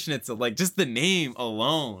 Wiener Schnitzel, like just the name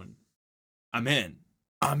alone, I'm in.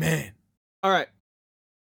 All right.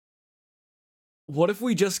 What if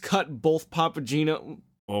we just cut both Papagino?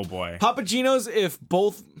 Oh boy, Papagenos, if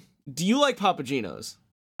both. Do you like Papagenos?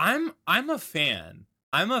 I'm a fan.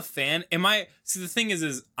 I'm a fan. See, the thing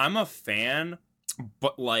is I'm a fan,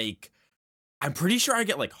 but like, I'm pretty sure I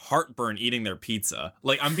get like heartburn eating their pizza.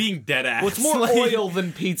 Like, I'm being dead ass. Well, it's more Like, oil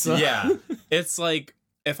than pizza. Yeah, it's like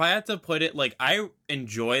if I had to put it, like, I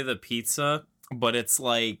enjoy the pizza, but it's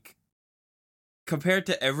like compared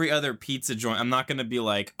to every other pizza joint, I'm not gonna be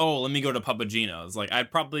like, oh, let me go to Papagino's. Like,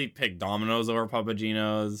 I'd probably pick Domino's over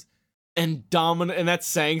Papagino's. And that's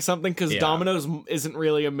saying something because Yeah. Domino's isn't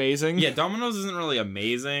really amazing. Yeah, Domino's isn't really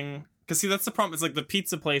amazing. Cause see, that's the problem. It's like the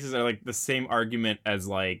pizza places are like the same argument as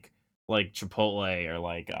like Chipotle or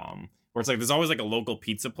like where it's like there's always like a local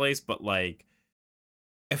pizza place, but like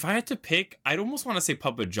if I had to pick, I'd almost want to say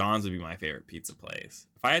Papa John's would be my favorite pizza place.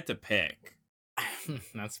 If I had to pick,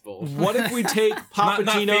 That's bold. What if we take not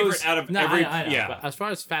Papagino's? favorite out of No, every. I know, yeah, but as far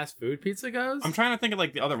as fast food pizza goes, I'm trying to think of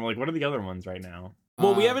like the other one. Like, what are the other ones right now?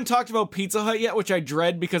 Well, we haven't talked about Pizza Hut yet, which I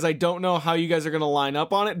dread because I don't know how you guys are going to line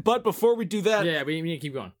up on it. But before we do that, Yeah, we need to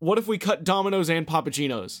keep going. what if we cut Domino's and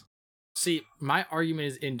Papagino's? See, my argument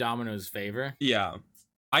is in Domino's favor. Yeah,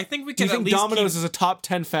 I think we Do can you at think least Domino's keep, is a top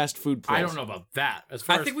 10 fast food place? I don't know about that. As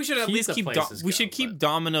far I think we should at least pizza keep. places We go, should keep but-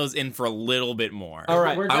 Domino's in for a little bit more. All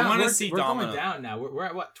right. We're I down- wanna we're- see we're Domino. going down now. We're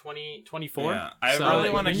at what 24. Yeah, I really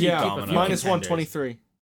wanna keep Yeah, Domino's. minus contenders. 123.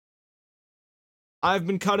 I've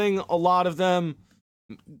been cutting a lot of them.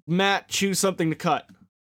 Matt, choose something to cut.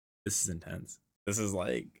 This is intense. This is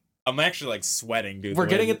like I'm actually like sweating, dude. We're The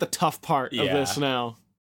way getting that- at the tough part of Yeah. this now.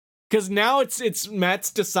 Because now it's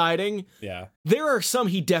Matt's deciding. Yeah. There are some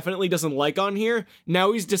he definitely doesn't like on here.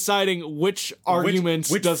 Now he's deciding which arguments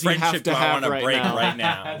which does he have friendship to do I have wanna right break now. right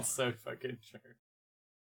now? That's so fucking true.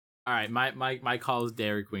 All right, my call is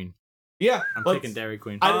Dairy Queen. Yeah, I'm let's- picking Dairy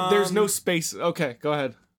Queen. there's no Um, space. Okay, go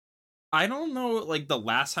ahead. I don't know, like the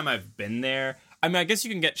last time I've been there. I mean, I guess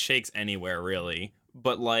you can get shakes anywhere, really.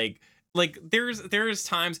 But like there's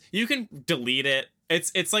times you can delete it.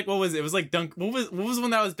 It's like what was it? It was like What was the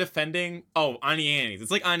one that I was defending? Oh, Auntie Annie's.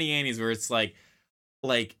 It's like Auntie Annie's where it's like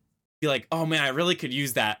be like, oh man, I really could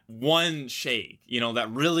use that one shake. You know,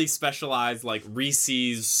 that really specialized like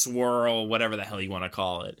Reese's swirl, whatever the hell you want to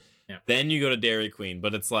call it. Yeah. Then you go to Dairy Queen,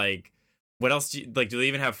 but it's like, what else do you like? Do they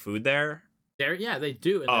even have food there? Yeah, they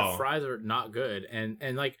do, and Oh. their fries are not good. And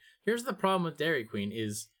like, here's the problem with Dairy Queen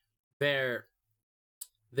is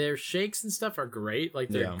their shakes and stuff are great, like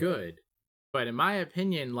they're Yeah. good, but in my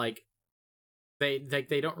opinion, like they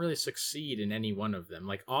don't really succeed in any one of them.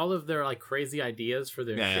 Like all of their like crazy ideas for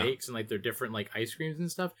their Yeah. shakes and like their different like ice creams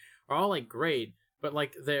and stuff are all like great, but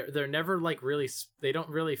like they're never like really. They don't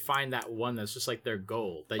really find that one that's just like their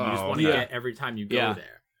gold that you just Oh, want to yeah. get every time you go Yeah.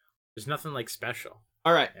 there. There's nothing like special,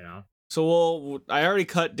 All right, you know. so I already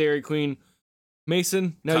cut Dairy Queen.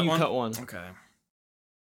 Mason, now Cut you one? cut one. Okay.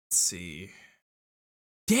 Let's see.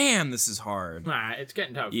 Damn, this is hard. Nah, it's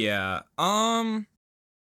getting tough. Yeah.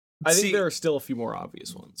 I think see- there are still a few more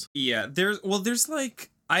obvious ones. Yeah, there's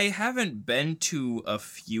like I haven't been to a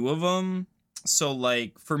few of them. So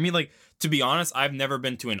like for me, like to be honest, I've never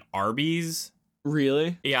been to an Arby's.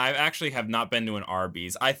 Really? Yeah, I actually have not been to an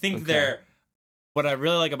Arby's. I think Okay. they're what I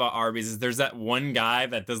really like about Arby's is there's that one guy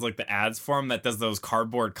that does like the ads for him that does those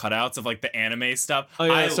cardboard cutouts of like the anime stuff. Oh,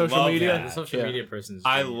 yeah, I social love media? The that. social Yeah. media person's.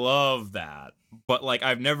 I genius. love that. But like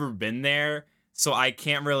I've never been there, so I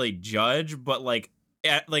can't really judge, but like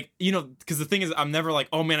you know, because the thing is I'm never like,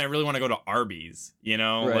 oh man, I really want to go to Arby's, you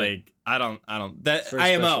know? Right. Like I don't that It's very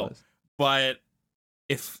IMO. specialized. But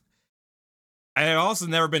if I had also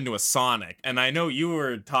never been to a Sonic, and I know you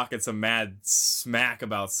were talking some mad smack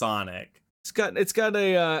about Sonic. It's got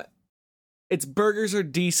a its burgers are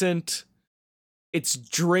decent. Its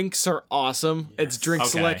drinks are awesome. Its Yes. drink Okay.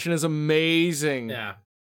 selection is amazing. Yeah.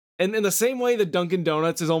 And in the same way that Dunkin'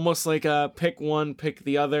 Donuts is almost like a pick one, pick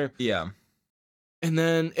the other. Yeah. And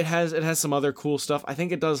then it has some other cool stuff. I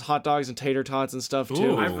think it does hot dogs and tater tots and stuff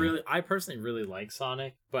too. Ooh. I personally really like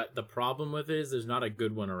Sonic, but the problem with it is there's not a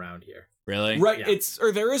good one around here. Really? Right,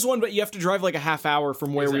 Yeah. there is one, but you have to drive like a half hour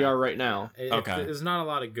from where we are Exactly. right now. Okay. There's not a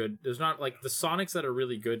lot of good. There's not like the Sonics that are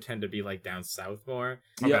really good tend to be like down south more.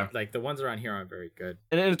 Yeah. Like the ones around here aren't very good.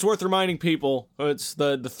 And it's worth reminding people, it's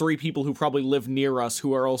the 3 people who probably live near us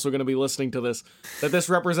who are also going to be listening to this, that this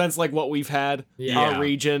represents like what we've had, Yeah. our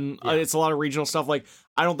region. Yeah. It's a lot of regional stuff. Like,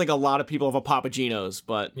 I don't think a lot of people have a Papa Gino's,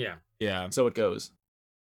 but Yeah. Yeah. so it goes.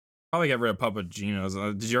 Probably get rid of Papa Gino's.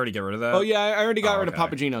 Did you already get rid of that? Oh yeah, I already got rid of okay.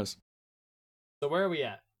 Papa Gino's. So where are we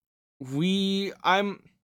at?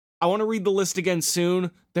 I want to read the list again soon.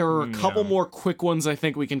 There are a couple Yeah. more quick ones I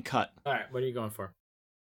think we can cut. All right. What are you going for?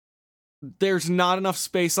 There's not enough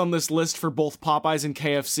space on this list for both Popeyes and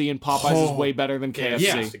KFC, and Popeyes is way better than KFC.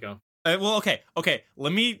 Yeah. has to go. Well, okay.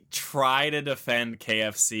 Let me try to defend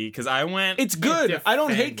KFC because I went. It's good. I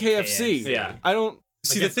don't hate defend KFC. KFC. Yeah. I don't.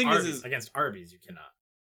 See, the Against thing Arby's, is against Arby's, you cannot.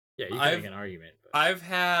 Yeah, you can I've- make an argument. But I've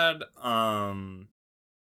had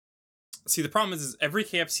See, the problem is every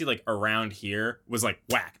KFC like around here was like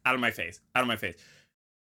whack out of my face.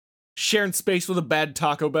 Sharing space with a bad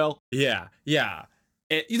Taco Bell. Yeah.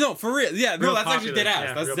 For real. Yeah, no, Real that's actually popular. dead ass.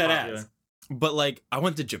 Yeah, That's real dead popular. ass. But like, I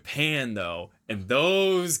went to Japan though, and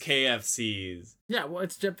those KFCs. yeah, well,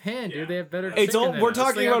 it's Japan, dude. They have better. It's chicken all. than We're us.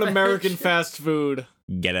 talking They got about better American chicken. fast food.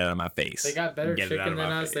 Get it out of my face. They got better Get it out chicken of than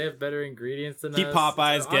my us. face. They have better ingredients than Keep us.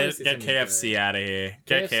 Popeyes. It's Get obviously get something KFC good. out of here.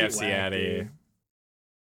 Get KFC whack, out of dude. here.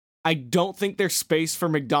 I don't think there's space for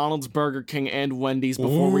McDonald's, Burger King, and Wendy's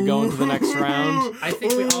before we go into the next round. I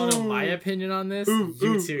think we all know my opinion on this. You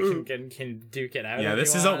two can duke it out. Yeah, if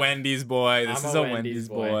this you is a want. Wendy's boy. This I'm is a a Wendy's Wendy's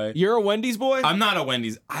boy. boy. You're a Wendy's boy? I'm not a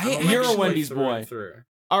Wendy's. I'm You're a actually Wendy's through boy. and through.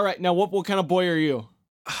 All right, now what kind of boy are you?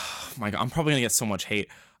 Oh my god, I'm probably gonna get so much hate.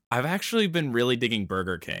 I've actually been really digging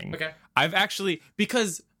Burger King. Okay. I've actually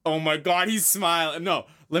because oh my god, he's smiling. No,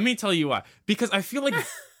 let me tell you why. Because I feel like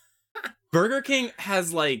Burger King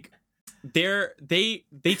has like they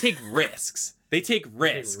take risks. They take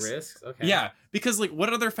risks. Take risks. Okay. Yeah, because like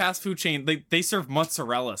what other fast food chain they serve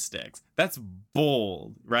mozzarella sticks. That's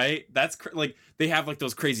bold, right? That's like they have like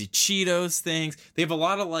those crazy Cheetos things. They have a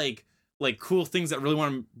lot of like cool things that really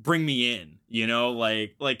want to bring me in, you know,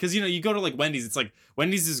 like because you know you go to like Wendy's, it's like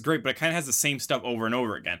Wendy's is great, but it kind of has the same stuff over and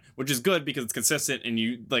over again, which is good because it's consistent and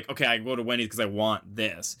you like okay, I go to Wendy's because I want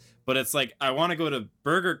this, but it's like I want to go to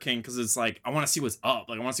Burger King because it's like I want to see what's up,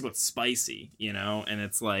 like I want to see what's spicy, you know, and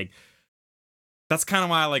it's like that's kind of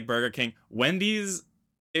why I like Burger King. Wendy's,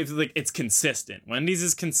 it's consistent. Wendy's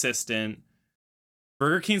is consistent.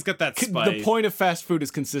 Burger King's got that spice. The point of fast food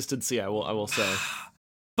is consistency. I will say.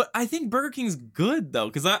 But I think Burger King's good though,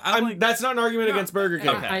 because I'm like that's not an argument No, against Burger King.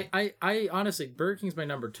 Okay. I honestly, Burger King's my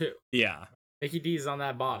number 2. yeah, Mickey D's on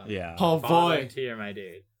that bottom. yeah. Oh Bottom boy, tier, my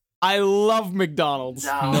dude. I love McDonald's.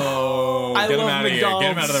 No, I get him love out of here. Get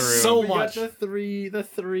him out of the room. McDonald's so We much. got the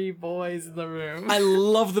three boys in the room. I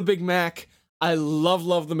love the Big Mac. I love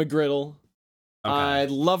the McGriddle. Okay. I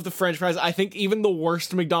love the French fries. I think even the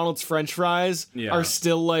worst McDonald's French fries Yeah. are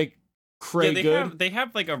still like cray good. They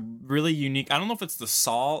have like a really unique. I don't know if it's the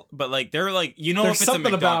salt, but like they're like you know There's if it's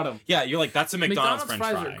something a about McDonald's. 'em. Yeah, you're like that's a McDonald's, French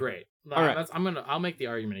fries fry. are great. All right. I'll make the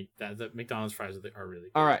argument that McDonald's fries are really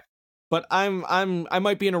good. All right, but I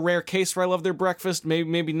might be in a rare case where I love their breakfast.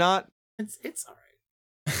 Maybe not. It's all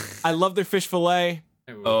right. I love their fish fillet.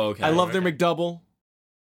 Oh, okay. I love their okay. McDouble.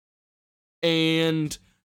 And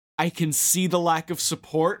I can see the lack of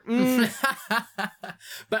support.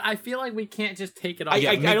 But I feel like we can't just take it off. I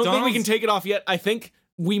don't think we can McDonald's- take it off yet. I think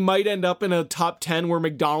we might end up in a top 10 where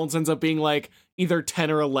McDonald's ends up being like either 10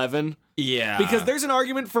 or 11. Yeah, Because there's an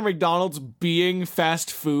argument for McDonald's being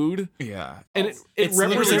fast food. yeah, And it It's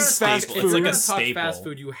literally represents staple. fast It's food. If we're like a gonna talk staple. fast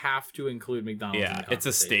food, you have to include McDonald's. Yeah, in the it's a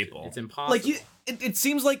conversation. staple. It's impossible. Like it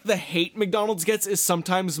seems like the hate McDonald's gets is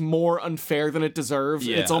sometimes more unfair than it deserves.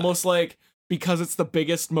 Yeah. It's almost like because it's the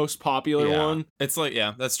biggest, most popular Yeah. one. It's like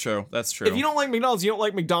yeah, that's true. That's true. If you don't like McDonald's, you don't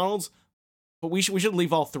like McDonald's. But we should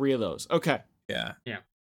leave all 3 of those. Okay. Yeah. Yeah.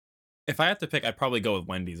 If I had to pick, I'd probably go with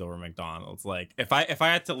Wendy's over McDonald's. Like if I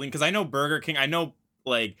had to lean, because I know Burger King. I know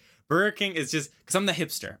like Burger King is just because I'm the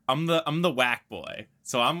hipster. I'm the whack boy.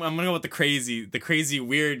 So I'm gonna go with the crazy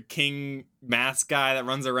weird king mask guy that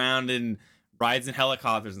runs around and rides in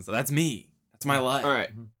helicopters and stuff. That's me. That's my life. All right.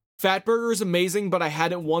 Fat Burger is amazing, but I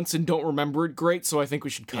had it once and don't remember it great, so I think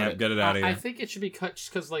we should cut Yeah, it. get it out of I here. think it should be cut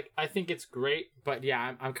just because, like, I think it's great, but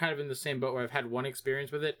yeah, I'm kind of in the same boat where I've had one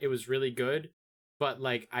experience with it. It was really good, but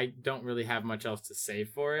like, I don't really have much else to say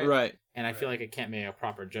for it, Right. and I feel like I can't make a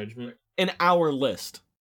proper judgment. In our list.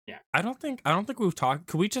 I don't think we've talked.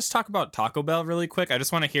 Could we just talk about Taco Bell really quick? I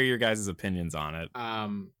just want to hear your guys' opinions on it. I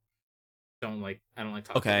don't like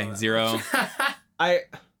Taco Okay, Bell that 0. much. I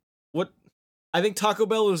what I think Taco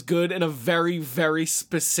Bell is good in a very, very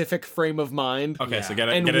specific frame of mind. Okay, Yeah. so get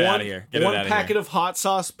it, And get it one, out of here. Get one it out packet of of hot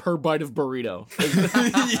sauce per bite of burrito.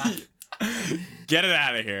 here. Get it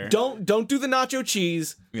out of here. Don't do the nacho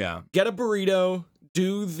cheese. Yeah. Get a burrito.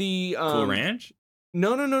 Do the Cool Ranch?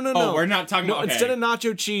 No. Oh, we're not talking No, about. Okay. instead of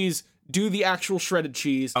nacho cheese, do the actual shredded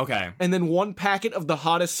cheese. Okay. And then one packet of the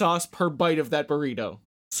hottest sauce per bite of that burrito.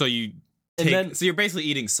 So you And take. then- So you're basically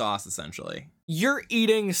eating sauce essentially. You're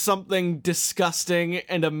eating something disgusting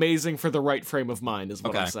and amazing for the right frame of mind, is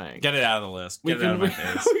what I'm saying. Get it out of the list. We Get it out of my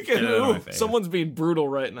can- face. we can- Get it out of my ooh, face. Someone's being brutal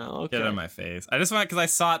right now. Okay. Get it out of my face. I just want because I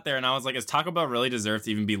saw it there and I was like, "Is Taco Bell really deserve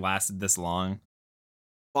to even be lasted this long?"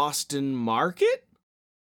 Boston Market?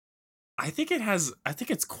 I think it has. I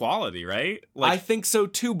think it's quality, right? I think so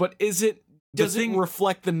too, but is it? The Does thing- it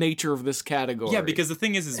reflect the nature of this category? yeah, because the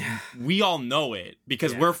thing is we all know it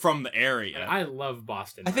because Yeah. we're from the area. I love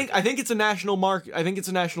Boston. I think it's a national market. I think it's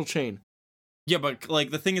a national chain. Yeah, but like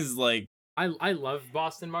the thing is like I love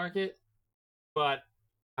Boston Market, but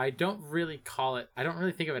I don't really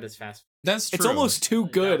think of it as fast food. that's true. It's almost too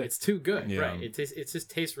good. No, it's too good, Yeah. right? It just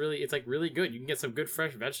tastes really. It's like really good. You can get some good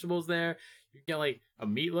fresh vegetables there. You can get like a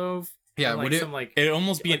meatloaf. yeah. and, like, Would it? some like It'd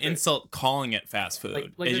almost be like an insult calling it fast food.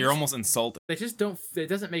 like You're there's- almost insulted. they just don't. It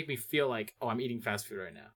doesn't make me feel like I'm eating fast food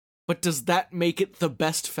right now. But does that make it the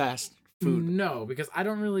best fast food? No, because I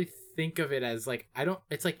don't really think of it as like I don't.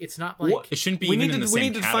 It's like it's not like What? It shouldn't be. We even need in to the we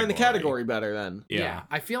same need to define the category better then. yeah.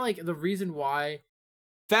 I feel like the reason why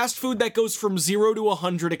Fast food that goes from 0 to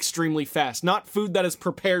 100 extremely fast, not food that is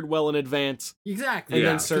prepared well in advance. exactly And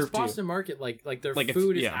then because served to you. Boston Market like their Like, if-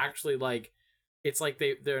 food is yeah. actually like it's like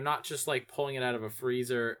they're not just like pulling it out of a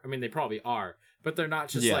freezer. I mean they probably are, but they're not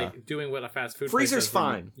just Yeah. like doing what a fast food Freezer's place does,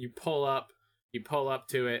 where fine. You pull up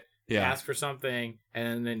to it, Yeah. ask for something,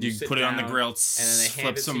 and then you You sit put it on the down, grill. and then they flip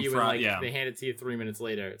hand it some to you, and fry. like Yeah. they hand it to you 3 minutes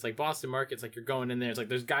later. It's like Boston Market. It's like you're going in there. It's like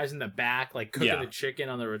there's guys in the back like cooking Yeah. the chicken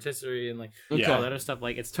on the rotisserie and like Okay. all that other stuff.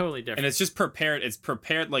 Like it's totally different. And it's just prepared. It's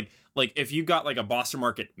prepared like if you got like a Boston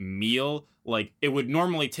Market meal, like it would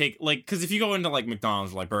normally take like because if you go into like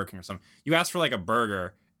McDonald's or like Burger King or something, you ask for like a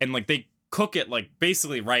burger and like they cook it like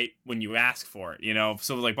basically right when you ask for it, you know.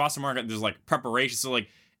 So like Boston Market, there's like preparation. So like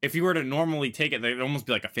if you were to normally take it, it'd almost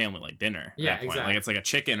be like a family like dinner. At Yeah, that point. exactly. Like it's like a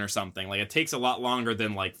chicken or something. Like it takes a lot longer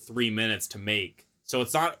than like 3 minutes to make. So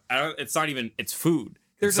it's not. It's not even. It's food.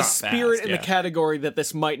 There's a It's not spirit fast, in yeah. the category that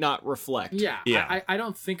this might not reflect. Yeah, Yeah. I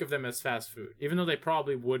don't think of them as fast food, even though they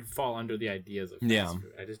probably would fall under the ideas of fast Yeah.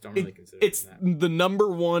 food. I just don't really consider It's them that. the number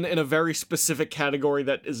one in a very specific category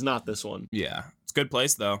that is not this one. Yeah, it's a good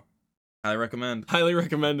place though. Highly recommend. Highly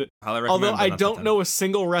recommend it. Highly recommend. Although but I not don't top know a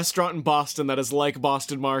single restaurant in Boston that is like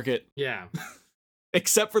Boston Market, Yeah,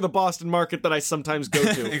 except for the Boston Market that I sometimes go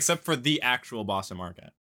 10. to. Except for the actual Boston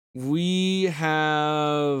Market. We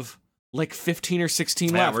have like 15 or 16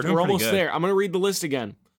 Yeah, left. we're doing We're pretty almost good. there. I'm going to read the list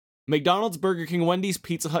again. McDonald's, Burger King, Wendy's,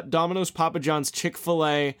 Pizza Hut, Domino's, Papa John's,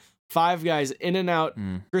 Chick-fil-A, Five Guys, In-N-Out,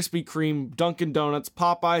 Krispy Kreme, Dunkin' Donuts,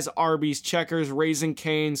 Popeyes, Arby's, Checkers, Raising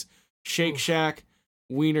Cane's, Shake Shack,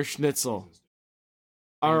 Wiener Schnitzel.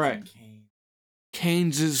 All right.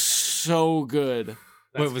 Cane's is so good.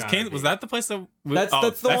 That's Wait, was gotta Kane? be. Was that the place that?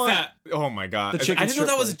 That's the one. That, oh my god! The chicken I didn't know strip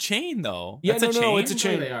that was a place. chain though. Yeah, That's no, a chain. it's a I'm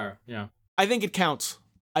chain. sure they are. Yeah, I think it counts.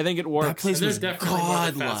 I think it works. place and was there's definitely more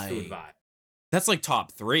of a fast godlike. food vibe. That's like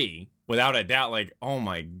top 3 without a doubt. Like, oh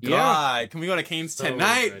my god! Yeah. Can we go to Cane's So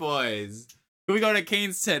tonight, good. boys? Can we go to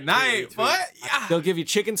Cane's tonight? Tweet. What? Yeah. They'll give you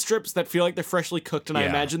chicken strips that feel like they're freshly cooked, and I Yeah.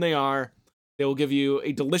 imagine they are. They will give you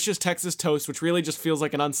a delicious Texas toast, which really just feels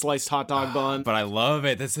like an unsliced hot dog bun. But I love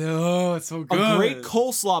it. That's it's so good. A great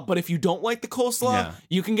coleslaw, but if you don't like the coleslaw, Yeah.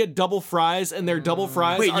 you can get double fries, and their double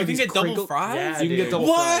fries Wait, are you can these get double crinkle- fries? Yeah, You can get dude. double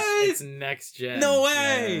What? fries. It's next gen. No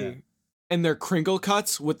way. and they're crinkle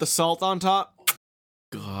cuts with the salt on top.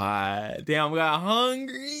 God damn, I got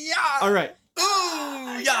hungry. Yeah. All right.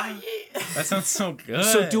 Ooh, yeah. That sounds so good.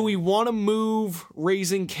 So do we want to move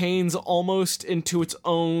Raising Cane's almost into its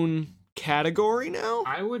own category now?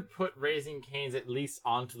 I would put Raising Cane's at least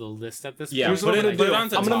onto the list at this Yeah, point. Here's what I'm gonna put it do.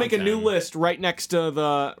 onto I'm gonna top make a new 10. list right next to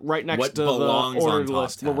the What belongs on ordered top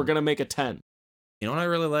list where 10. we're gonna make a 10. You know what I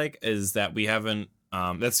really like is that we haven't.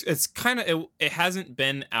 It's kind of it hasn't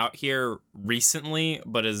been out here recently,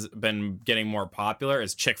 but has been getting more popular.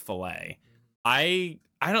 Is Chick-fil-A. I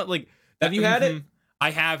don't like. Have you had it?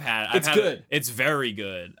 I have had. It's had good. It. It's very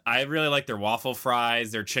good. I really like their waffle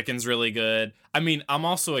fries. Their chicken's really good. I mean, I'm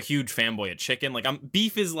also a huge fanboy of chicken. Like,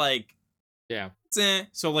 beef is like, Yeah.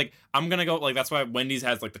 So like, I'm gonna go like that's why Wendy's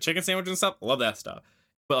has like the chicken sandwich and stuff. I love that stuff.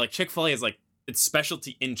 But like Chick-fil-A is like it's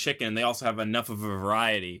specialty in chicken. They also have enough of a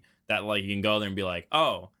variety that like you can go there and be like,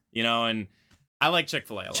 oh, you know, and I like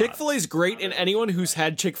Chick-fil-A a lot. Chick-fil-A's great, and anyone who's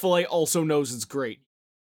had Chick-fil-A also knows it's great.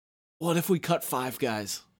 What if we cut Five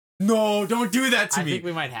Guys? No, don't do that to I me. think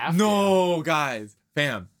we might have to. No, guys.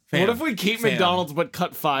 Fam. What if we keep Fam. McDonald's but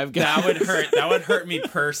cut Five Guys? That would hurt. That would hurt me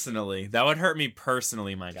personally. That would hurt me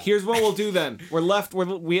personally, my guy. Here's what we'll do then.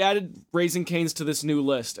 We added Raising Cane's to this new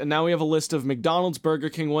list, and now we have a list of McDonald's, Burger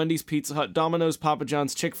King, Wendy's, Pizza Hut, Domino's, Papa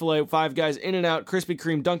John's, Chick-fil-A, Five Guys, In-N-Out, Krispy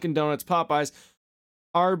Kreme, Dunkin' Donuts, Popeyes,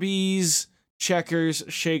 Arby's, Checkers,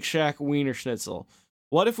 Shake Shack, Wiener Schnitzel.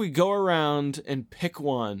 What if we go around and pick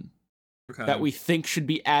one that we think should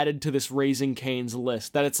be added to this Raising Cane's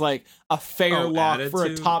list? That it's like a fair lock added for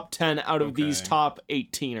to? a top 10 out of Okay. these top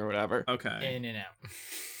 18 or whatever. Okay. In-N-Out.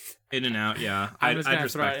 In-N-Out, yeah. I'm just I'd gonna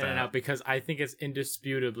throw out respect that. In-N-Out because I think it's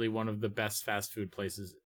indisputably one of the best fast food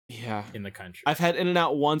places Yeah. in the country. I've had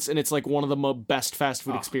In-N-Out once, and it's like one of the best fast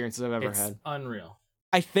food Oh, experiences I've ever it's had. unreal.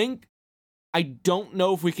 I don't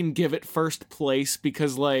know if we can give it first place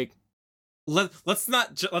because like, Let's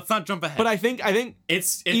not jump ahead. but I think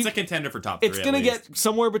it's you- a contender for top 3. it's gonna get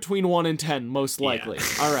somewhere between 1 and 10 most likely.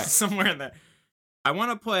 Yeah. All right. Somewhere in there. I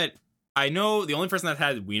want to put. I know the only person that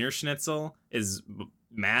had Wiener Schnitzel is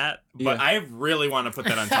Matt, but Yeah. I really want to put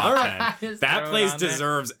that on top All right. 10. Just That throw it place on there.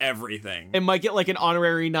 deserves everything. It might get like an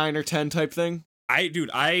honorary 9 or 10 type thing.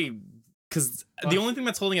 Because the only thing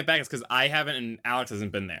that's holding it back is because I haven't and Alex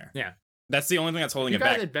hasn't been there. Yeah. That's the only thing that's holding If it you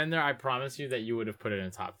guys back. had been there, I promise you that you would have put it in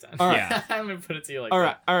top 10. All right. Yeah. I'm gonna put it to you like All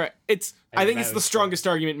that. right. I think Matt it's the was strongest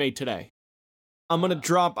argument made today. I'm gonna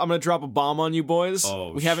drop a bomb on you boys.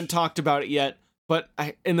 Oh, We haven't talked about it yet, but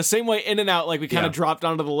in the same way In-N-Out, like we kind of Yeah. dropped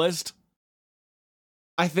onto the list.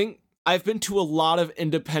 I think I've been to a lot of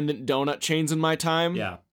independent donut chains in my time.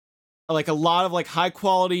 Yeah. Like a lot of like high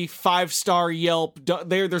quality 5-star Yelp.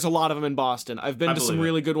 There's a lot of them in Boston. I've been I to some believe it.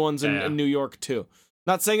 really good ones Yeah. in New York too.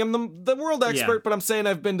 Not saying I'm the world expert, but I'm saying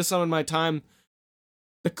I've been to some in my time.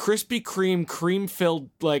 The Krispy Kreme cream-filled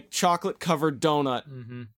like chocolate covered donut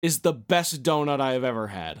Mm-hmm. is the best donut I have ever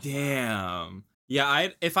had. Damn. Yeah,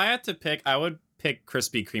 if I had to pick, I would pick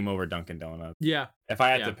Krispy Kreme over Dunkin' Donuts. Yeah. If I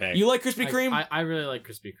had Yeah. to pick. You like Krispy Kreme? I really like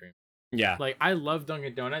Krispy Kreme. yeah. Like I love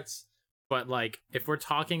Dunkin' Donuts, but like if we're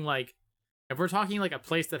talking like a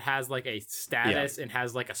place that has like a status and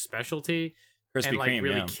has like a specialty Krispy and like Kreme,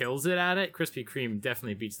 really yeah. kills it at it, Krispy Kreme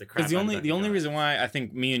definitely beats the crap. Because the out of only Dunkin' Donuts. reason why I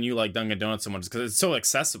think me and you like Dunkin' Donuts so much is because it's so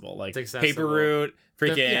accessible. Like It's accessible. Paper Route,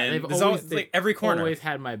 freaking. They've there's always- always like every corner. Always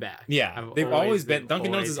had my back. Yeah, I've they've always been.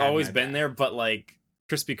 Dunkin' Donuts has had always my been back. there, but like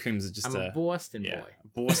Krispy Kreme's is just I'm a Boston yeah, boy.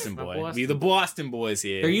 Boston I'm a boy. Boston We the boy. Boston boys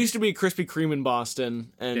here. There used to be Krispy Kreme in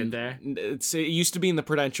Boston, and Did there? it used to be in the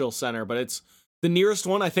Prudential Center, but it's the nearest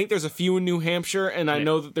one. I think there's a few in New Hampshire, and I Yeah.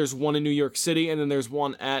 know that there's one in New York City, and then there's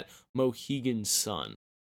one at Mohegan Sun.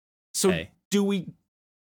 So Hey. do we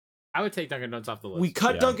I would take Dunkin' Donuts off the list. we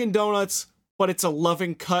cut Yeah. Dunkin' Donuts, but it's a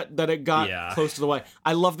loving cut that it got Yeah. close to the way.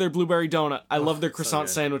 I love their blueberry donut. I Oh, love their so croissant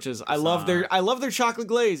good. sandwiches. I love their chocolate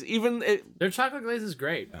glaze. Even Their chocolate glaze is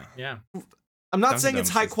great. Yeah. I'm not Dunkin' saying it's Donuts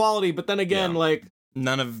high is- quality, but then again, Yeah. like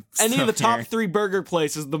None of any of the stuff top here. 3 burger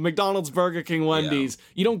places, the McDonald's, Burger King, Wendy's,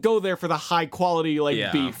 you don't go there for the high quality like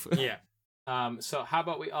Yeah. beef. Yeah. So how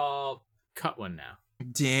about we all cut one now?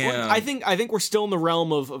 Damn. Well, I think we're still in the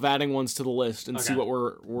realm of adding ones to the list and see Okay. what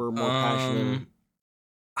we're more passionate in.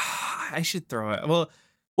 I should throw it. Well,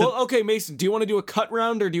 Well, okay, Mason, do you want to do a cut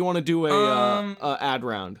round or do you want to do Um, a ad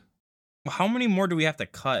round? how many more do we have to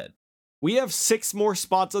cut? We have 6 more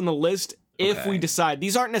spots on the list if Okay. we decide.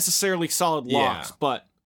 These aren't necessarily solid locks, Yeah. but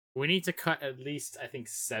We need to cut at least, I think,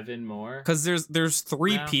 7 more. Because there's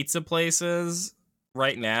 3 Yeah. pizza places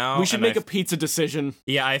right now. we should and make I a pizza decision.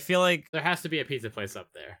 Yeah, I feel like There has to be a pizza place up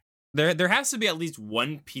there. there has to be at least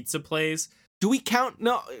one pizza place. Do we count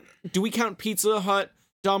Pizza Hut,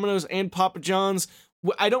 Domino's, and Papa John's?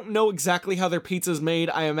 I don't know exactly how their pizza's made.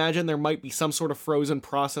 I imagine there might be some sort of frozen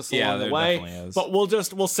process along the there way. definitely is. But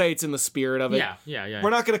we'll say it's in the spirit of it. Yeah. We're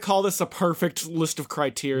not going to call this a perfect list of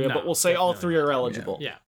criteria, No, but we'll say all definitely 3 are not. eligible.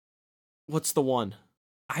 Yeah. What's the one?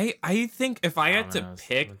 I think if I had to Domino's.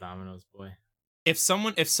 pick I'm a Domino's boy. if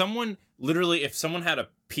someone had a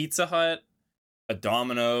Pizza Hut, a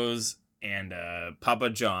Domino's, and a Papa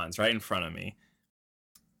John's right in front of me,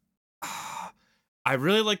 I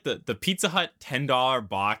really like the Pizza Hut $10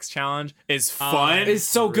 box challenge. Is fun. It's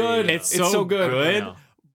so good. Real. It's so good. Real.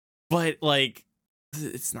 But like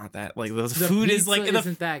it's not that like the The food is like pizza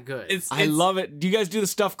isn't that good. I love it. Do you guys do the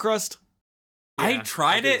stuffed crust? I Yeah,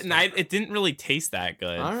 tried do it and stuff. it didn't really taste that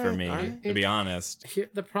good All for right, me, all right. to be honest. Here,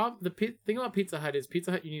 the thing about Pizza Hut is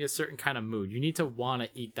Pizza Hut. You need a certain kind of mood. You need to want to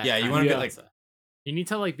eat that. Yeah, you kind wanna of get, like- pizza. You need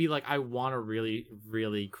to like be like, I want a really,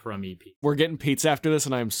 really crummy pizza. We're getting pizza after this,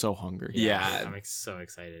 and I am so hungry. Yeah. I'm so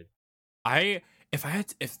excited. I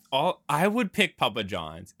would pick Papa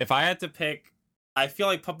John's. If I had to pick, I feel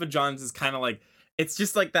like Papa John's is kind of like, it's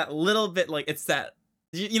just like that little bit, like it's that,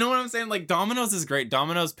 you know what I'm saying? Like Domino's is great.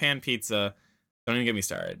 Domino's pan pizza. Don't even get me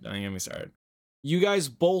started. You guys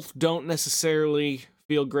both don't necessarily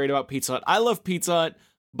feel great about Pizza Hut. I love Pizza Hut,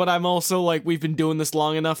 but I'm also like, we've been doing this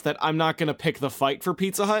long enough that I'm not gonna pick the fight for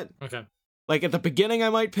Pizza Hut. Okay. Like at the beginning, I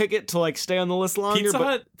might pick it to like stay on the list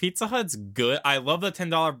longer. Pizza Hut's good. I love the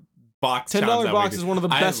 $10 box. $10 box is one of the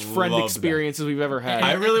best friend experiences we've ever had.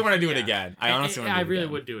 I really want to do it again. I honestly want to do it again. I really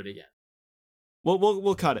would do it again.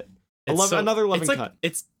 We'll cut it. Another 11 cut.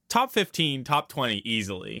 It's top 15, top 20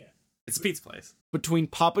 easily. It's a pizza place. Between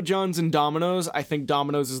Papa John's and Domino's, I think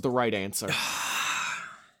Domino's is the right answer.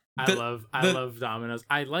 I love Domino's.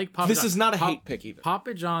 I like Papa. This is not a hate pick either.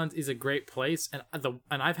 Papa John's is a great place, and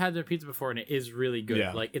I've had their pizza before, and it is really good.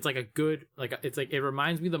 Yeah. Like it's like a good, like it's like it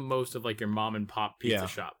reminds me the most of like your mom and pop pizza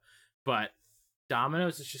shop. But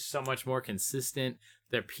Domino's is just so much more consistent.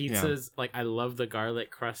 Their pizzas, like I love the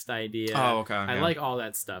garlic crust idea. Oh, okay. I like all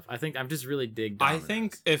that stuff. I think I'm just really dig Domino's. I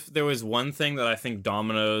think if there was one thing that I think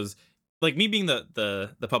Domino's, like me being the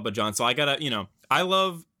Papa John, so I gotta, I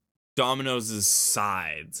love Domino's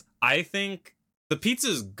sides. I think the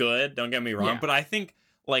pizza's good, don't get me wrong, but I think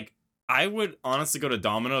like I would honestly go to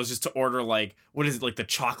Domino's just to order like, what is it, like the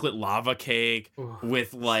chocolate lava cake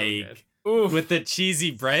with like with the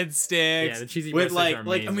cheesy breadsticks. Yeah, the cheesy with breadsticks are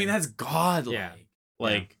amazing. I mean that's godlike. Yeah.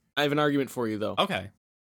 Like I have an argument for you though. Okay.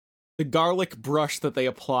 The garlic brush that they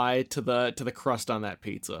apply to the crust on that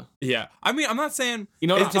pizza. Yeah. I mean, I'm not saying, you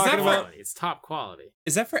know what I'm talking about? It's top quality.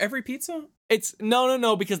 Is that for every pizza? It's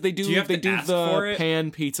no, because they do the pan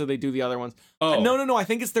pizza, they do the other ones. Oh. No, I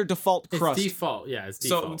think it's their default crust. It's default. Yeah, it's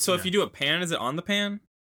default. So if you do a pan, is it on the pan?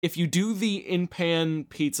 If you do the in-pan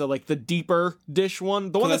pizza, like the deeper dish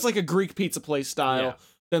one, the one that's like a Greek pizza place style,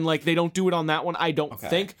 then like they don't do it on that one, I don't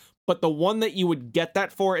think. But the one that you would get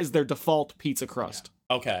that for is their default pizza crust.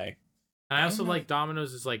 Yeah. Okay. And I also like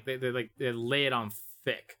Domino's is like they lay it on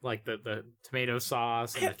thick, like the tomato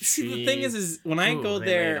sauce and the cheese. See, the thing is when I go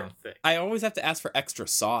there, I always have to ask for extra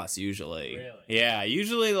sauce usually. Really? Yeah,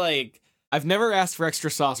 usually like I've never asked for extra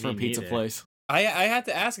sauce from a pizza place. I had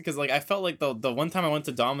to ask it because like I felt like the one time I went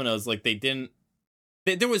to Domino's, like there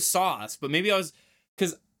was sauce, but maybe I was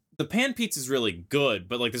because the pan pizza is really good,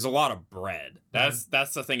 but like there's a lot of bread. That's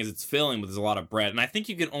the thing, is it's filling, but there's a lot of bread, and I think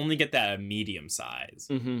you can only get that at medium size.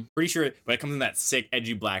 Pretty sure, but it comes in that sick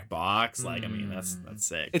edgy black box. Like I mean, that's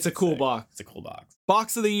sick. It's a cool box. It's a cool box.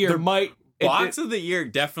 Box of the year Box of the year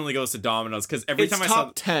definitely goes to Domino's because every time I saw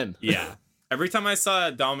top 10. Yeah, every time I saw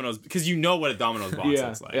a Domino's, because you know what a Domino's box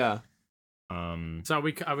looks like. Yeah. So are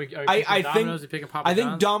we I Domino's? think Picking Papa I think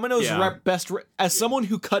John's? Domino's rep best as someone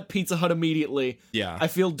who cut Pizza Hut immediately. Yeah, I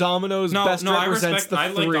feel Domino's best represents the three. I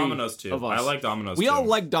like Domino's too. Of us. I like Domino's. We all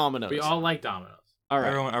like Domino's. We all like Domino's. All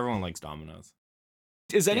right. Everyone likes Domino's.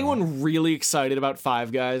 Is anyone really excited about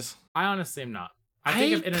Five Guys? I honestly am not. I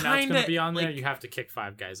think if In-N-Out's going to be on there, you have to kick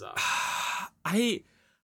Five Guys off.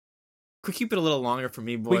 Could keep it a little longer for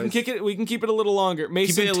me, boys. We can keep it a little longer.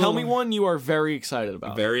 Mason, tell me one you are very excited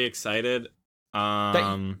about. Very excited.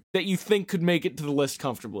 That you think could make it to the list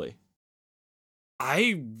comfortably.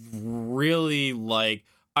 I really like.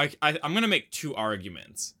 I'm gonna make two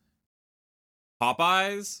arguments.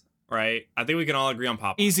 Popeyes, right? I think we can all agree on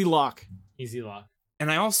Popeyes. Easy lock. And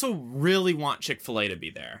I also really want Chick-fil-A to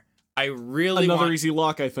be there. I really want another easy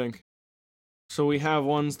lock, I think. So we have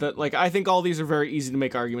ones that like I think all these are very easy to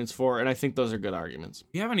make arguments for, and I think those are good arguments.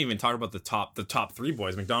 We haven't even talked about the top three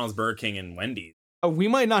boys: McDonald's, Burger King, and Wendy's. We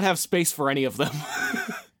might not have space for any of them.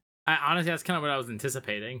 Honestly, that's kind of what I was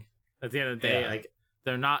anticipating. At the end of the day, like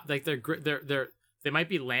they're not like they might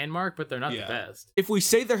be landmark, but they're not the best. If we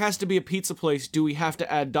say there has to be a pizza place, do we have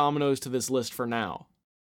to add Domino's to this list for now?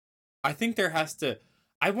 I think there has to.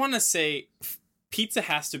 I want to say pizza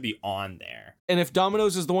has to be on there. And if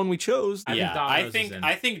Domino's is the one we chose, I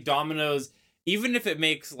think Domino's, even if it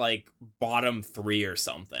makes like bottom 3 or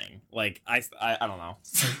something, like I don't know.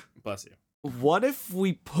 Bless you. What if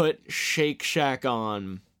we put Shake Shack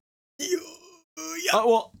on? Yeah.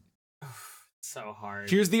 Well, so hard.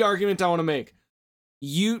 Here's the argument I want to make.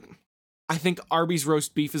 I think Arby's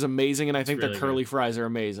roast beef is amazing, and I think their curly fries are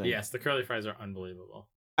amazing. Yes, the curly fries are unbelievable.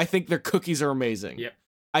 I think their cookies are amazing. Yep.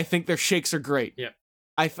 I think their shakes are great. Yep.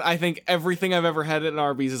 I think everything I've ever had at an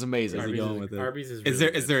Arby's is amazing. Arby's is really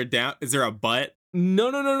is there a but?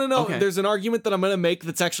 No. Okay. There's an argument that I'm going to make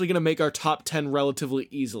that's actually going to make our top 10 relatively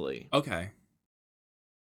easily. Okay.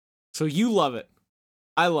 So you love it.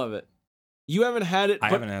 I love it. You haven't had it. I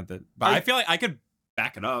haven't had that. But I feel like I could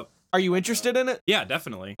back it up. Are you interested in it? Yeah,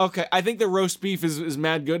 definitely. Okay, I think the roast beef is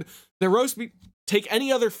mad good. The roast beef, take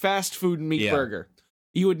any other fast food meat Yeah. burger.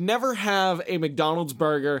 You would never have a McDonald's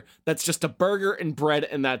burger that's just a burger and bread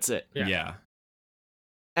and that's it. Yeah.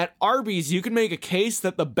 At Arby's, you can make a case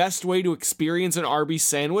that the best way to experience an Arby's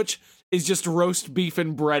sandwich is just roast beef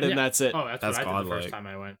and bread and Yeah. that's it. Oh, that's That's what I did the godlike. first time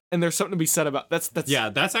I went. And there's something to be said about that's Yeah,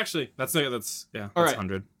 that's yeah, that's All right.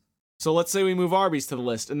 100. So let's say we move Arby's to the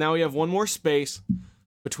list, and now we have one more space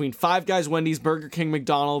between Five Guys, Wendy's, Burger King,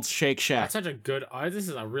 McDonald's, Shake Shack. That's such a good. This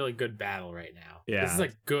is a really good battle right now. Yeah. This is a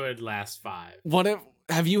good last 5. What if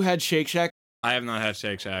have you had Shake Shack? I have not had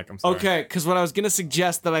Shake Shack. I'm sorry. Okay, because what I was gonna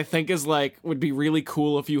suggest that I think is like would be really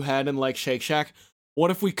cool if you had in like Shake Shack. What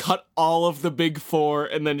if we cut all of the big 4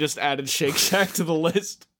 and then just added Shake Shack to the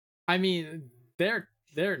list? I mean, they're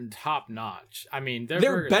top notch. I mean, They're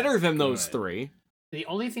burgers better are than those good. 3. The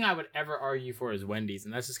only thing I would ever argue for is Wendy's,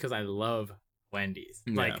 and that's just because I love Wendy's.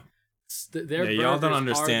 Yeah. Like, their Yeah, y'all don't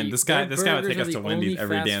burgers understand. are This guy their would take burgers us are to the Wendy's only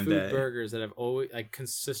every fast damn food day. burgers that have always like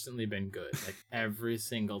consistently been good, like every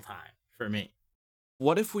single time for me.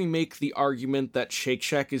 What if we make the argument that Shake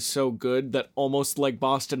Shack is so good that almost like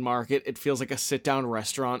Boston Market, it feels like a sit-down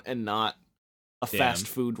restaurant and not a Damn. fast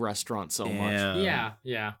food restaurant so much? Yeah.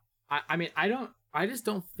 I mean, I just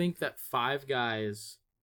don't think that Five Guys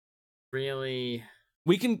really.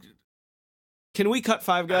 We can we cut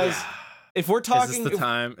Five Guys? If we're talking, Is this the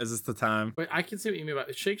time? Is this the time? But I can see what you mean about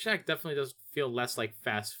it. Shake Shack. Definitely does feel less like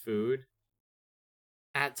fast food.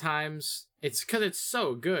 At times, it's because it's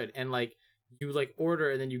so good, and like you like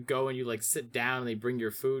order, and then you go and you like sit down, and they bring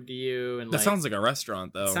your food to you, and That like, sounds like a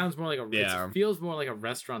restaurant, though. it sounds more like a. Yeah. It feels more like a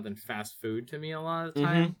restaurant than fast food to me a lot of the Mhm.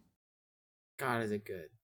 time. God, is it good?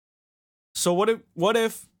 so what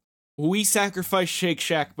if we sacrifice Shake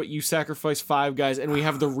Shack, but you sacrifice Five Guys, and we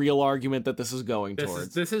have the real argument that this is going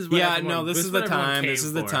towards? This is what Yeah, everyone- no, this is what the everyone time. came This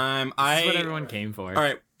is the for. time. This is what everyone came for.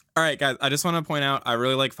 All right, guys. I just want to point out, I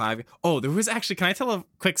really like Five. Oh, there was actually. Can I tell a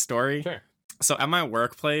quick story? Sure. So at my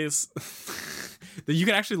workplace, you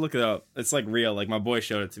can actually look it up. It's like real. Like my boy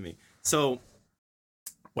showed it to me. So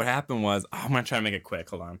what happened was, I'm gonna try to make it quick.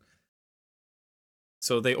 Hold on.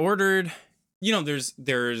 So they ordered,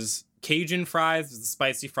 there's Cajun fries, there's the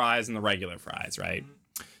spicy fries, and the regular fries, right?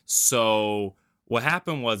 So what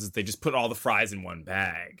happened was is they just put all the fries in one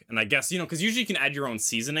bag, and I guess because usually you can add your own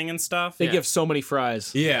seasoning and stuff. They Yeah. give so many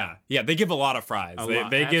fries. Yeah, they give a lot of fries. A They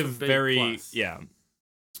lot. they That's a give big very plus. yeah.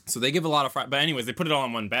 So they give a lot of fries, but anyways, they put it all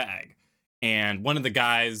in one bag. And one of the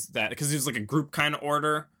guys because it was like a group kind of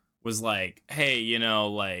order, was like, hey,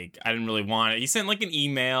 like I didn't really want it. He sent like an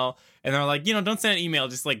email, and they're like, don't send an email,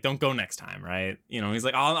 just like don't go next time, right? He's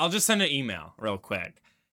like, I'll just send an email real quick.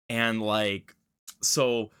 And like,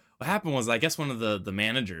 so what happened was, I guess one of the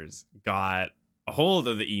managers got a hold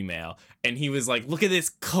of the email, and he was like, look at this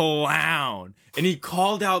clown, and he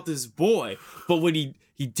called out this boy. But what he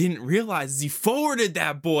didn't realize is he forwarded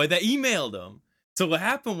that boy that emailed him. So what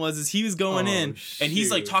happened was is he was going Oh, in, and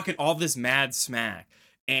he's like shoot. talking all this mad smack,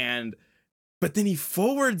 but then he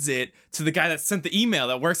forwards it to the guy that sent the email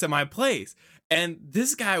that works at my place. And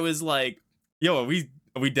this guy was like, yo, are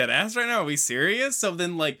we dead ass right now? Are we serious? So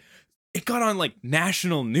then like it got on like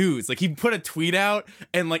national news. Like he put a tweet out,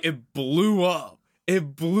 and like it blew up.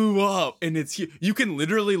 And you can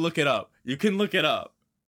literally look it up. I'm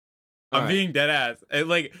All right. being dead ass.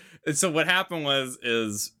 And so what happened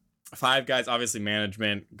is Five Guys, obviously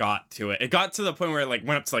management got to it. It got to the point where it like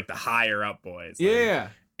went up to like the higher up boys. Like, Yeah.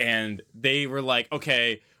 and they were like,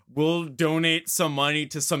 okay, we'll donate some money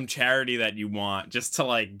to some charity that you want, just to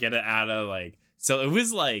like get it out of like. So it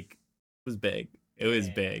was big. It was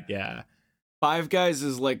Yeah. big, yeah. Five Guys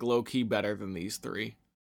is like low key better than these 3.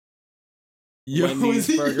 Yo,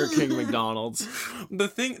 Wendy's, Burger King, McDonald's. The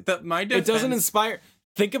thing that my It doesn't defense- inspire.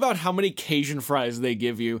 Think about how many Cajun fries they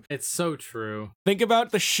give you. It's so true. Think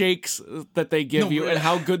about the shakes that they give No, you and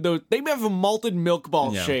how good those. They have a malted milk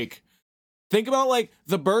ball Yeah. shake. Think about like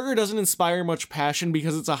the burger doesn't inspire much passion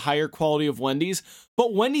because it's a higher quality of Wendy's,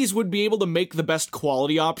 but Wendy's would be able to make the best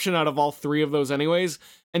quality option out of all 3 of those anyways.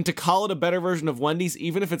 And to call it a better version of Wendy's,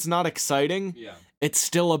 even if it's not exciting, Yeah. it's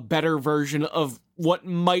still a better version of what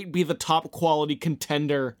might be the top quality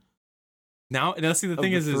contender Now see the of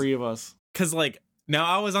thing the is 3 of us. because like now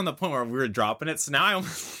I was on the point where we were dropping it, so now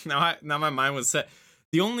now my mind was set.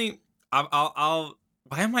 The only I'll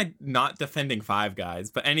why am I not defending Five Guys?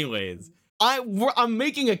 But anyways, I'm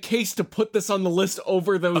making a case to put this on the list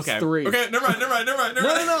over those okay, 3. okay, never mind.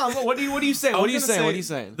 No. What are you saying? I What was are you gonna saying? say- What are you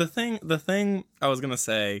saying? The thing I was gonna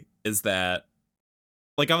say is that,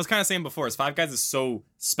 like I was kind of saying before, is Five Guys is so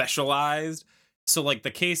specialized. So like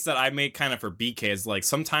the case that I made kind of for BK is like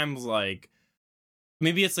sometimes like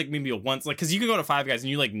maybe it's like maybe a once, like, because you could go to Five Guys and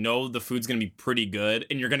you like know the food's gonna be pretty good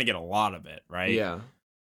and you're gonna get a lot of it, right? Yeah.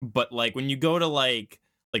 But like when you go to like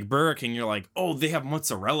Burger King, you're like, oh, they have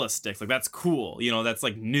mozzarella sticks, like that's cool, you know, that's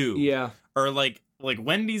like new. Yeah. Or like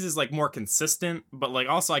Wendy's is like more consistent, but like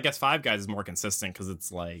also I guess Five Guys is more consistent because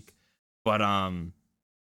it's like, but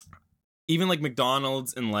even like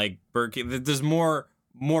McDonald's and like Burger King, there's more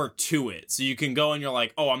to it, so you can go and you're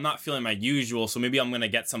like, oh, I'm not feeling my usual, so maybe I'm gonna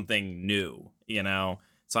get something new, you know.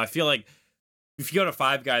 So I feel like if you go to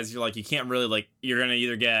Five Guys, you're like, you can't really like, you're gonna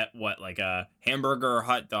either get what, like a hamburger or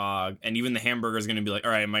hot dog, and even the hamburger is gonna be like,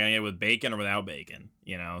 all right, am I gonna get it with bacon or without bacon,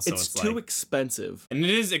 you know? So it's too like, expensive. and it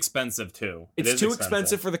is expensive too. It's too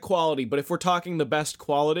expensive for the quality, but if we're talking the best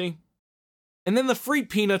quality, and then the free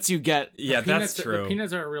peanuts you get, Yeah, that's true. The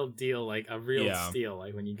peanuts are a real deal, like a real steal,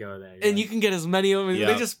 like when you go there. and you can get as many of them.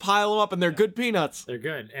 Yeah. They just pile them up, and they're good peanuts. They're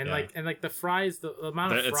good, and Yeah. like the fries, the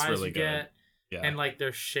amount of It's fries really you good. get, Yeah. and like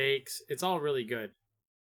their shakes, it's all really good.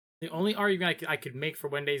 The only argument I could make for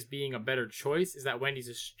Wendy's being a better choice is that Wendy's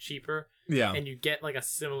is cheaper, Yeah. and you get like a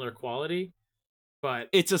similar quality, but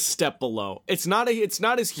It's a step below. It's not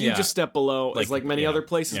as huge Yeah. a step below as like many yeah. other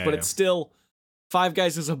places, Yeah, but yeah. it's still Five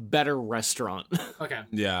Guys is a better restaurant. okay,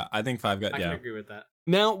 Yeah, I think Five Guys. I can Yeah, agree with that.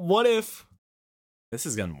 Now, what if this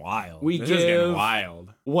is getting wild. We this is give- getting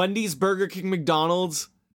wild. Wendy's, Burger King, McDonald's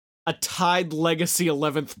a tied legacy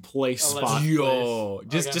 11th place 11th. spot Yo, Okay.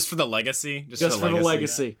 just for the legacy, just for the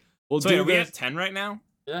legacy? We'll So do wait, are we this. at 10 right now?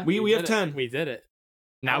 Yeah, We have did 10. it. We did it.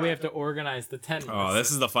 Now we have to organize the 10. Oh,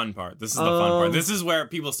 this is the fun part. This is the fun part. This is where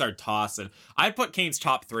people start tossing. I'd put Kane's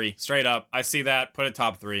top 3 straight up. I see that. Put it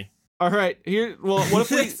top 3. All right, here. Well, what if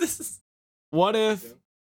we? This is- What if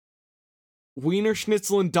Wiener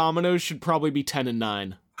Schnitzel and Domino's should probably be 10 and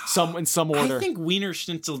 9, in some order? I think Wiener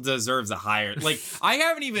Schnitzel deserves a higher. Like, I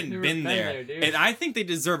haven't even Never been been there, there, dude. and I think they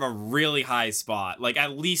deserve a really high spot, like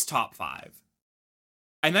at least top 5.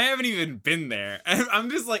 And I haven't even been there. And I'm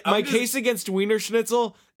just like, My case against Wiener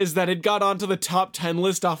Schnitzel is that it got onto the top 10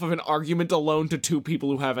 list off of an argument alone to 2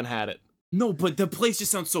 people who haven't had it. No, but the place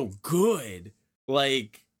just sounds so good.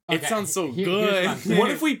 Like, it Okay, sounds so here's good. my thing.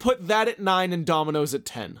 What if we put that at 9 and Domino's at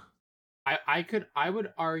 10? I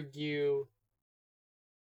would argue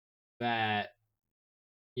that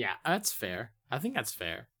that's fair. I think that's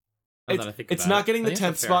fair. Now that I think It's about not it. getting I the think 10th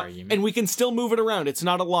it's a fair spot, argument. and we can still move it around. It's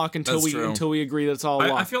not a lock until That's true. we agree that it's all a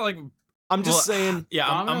lock. I feel like I'm just saying, yeah,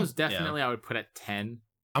 Domino's definitely I would put at 10.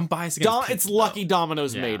 I'm biased against it's pizza, lucky though.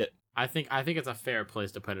 Domino's Yeah. made it. I think it's a fair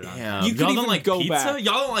place to put it on. Yeah. You could Y'all even don't like go pizza? back.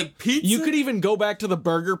 Y'all don't like pizza? You could even go back to the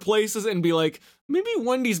burger places and be like, maybe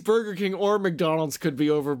Wendy's, Burger King, or McDonald's could be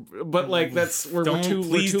over, but like we're too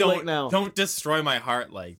late now. Don't destroy my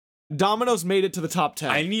heart. Like, Domino's made it to the top 10.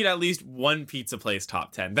 I need at least one pizza place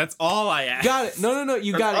top 10. That's all I ask. Got it. No,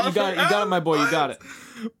 you got it, my boy, you got it.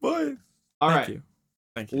 Boy. All Thank right, you.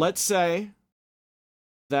 Thank you. let's say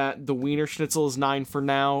that the Wiener Schnitzel is 9 for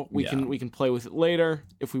now. We can play with it later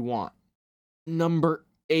if we want. Number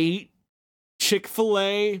 8,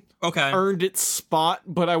 Chick-fil-A Okay. earned its spot,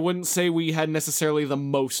 but I wouldn't say we had necessarily the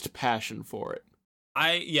most passion for it.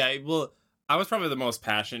 I was probably the most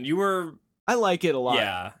passionate. You were, I like it a lot.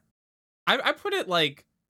 yeah. I put it like,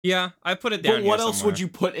 yeah, I put it down. But what here else somewhere. would you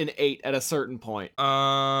put in 8 at a certain point?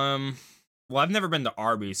 Well, I've never been to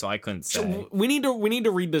Arby's, so I couldn't say. So we need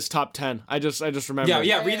to read this top 10. I just remember.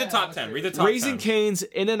 Yeah. Read the top 10. Read the top Raising 10. Cane's,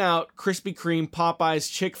 In-N-Out, Krispy Kreme, Popeyes,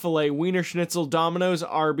 Chick-fil-A, Wiener Schnitzel, Domino's,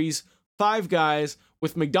 Arby's, Five Guys,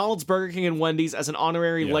 with McDonald's, Burger King, and Wendy's as an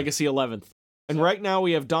honorary Yeah. legacy 11th. And right now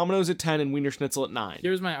we have Domino's at 10 and Wiener Schnitzel at 9.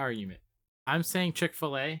 Here's my argument. I'm saying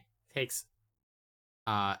Chick-fil-A takes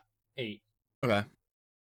 8. Okay.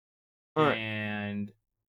 All right. And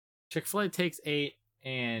Chick-fil-A takes 8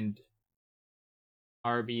 and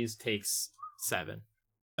Arby's takes 7.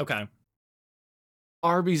 Okay.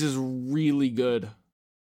 Arby's is really good.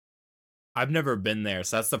 I've never been there,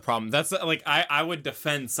 so that's the problem. That's like I would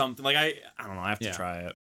defend something like I don't know. I have to Yeah. try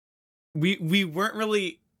it. We weren't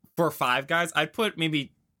really for Five Guys. I'd put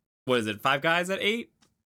maybe what is it? Five Guys at 8.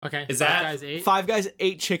 Okay. Is Five that- Guys 8? Five Guys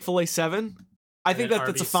 8, Chick-fil-A 7. I think and that's a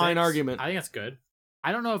Arby's fine 6? argument. I think that's good.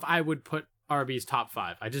 I don't know if I would put Arby's top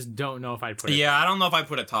 5. I just don't know if I'd put it. Yeah, I don't know if I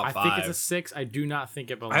put it top I 5. think it's a 6. I do not think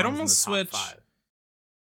it belongs. I'd in almost the top switch- 5.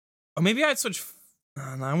 Or maybe I'd switch. No,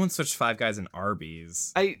 I wouldn't switch Five Guys and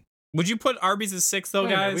Arby's. I Would you put Arby's as 6 though,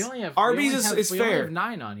 Wait a minute, guys? we only have Arby's we only is- have- is we only fair. have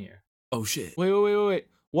 9 on here. Oh shit. wait.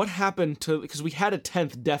 What happened to, because we had a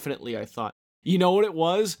 10th definitely, I thought. You know what it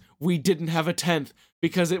was? We didn't have a 10th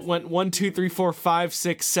because it went 1, 2, 3, 4, 5,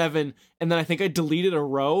 6, 7, and then I think I deleted a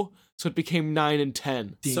row. so it became 9 and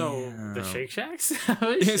 10. So the Shake Shacks.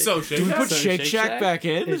 So Shake Do we Shack? put So Shake Shack back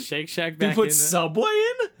in? Is Shake Shack Do we back put in? Subway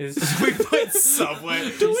in? We put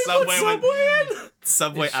Subway. Do we Subway put Subway in?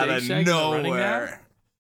 Subway Is out Shake of Shack running nowhere.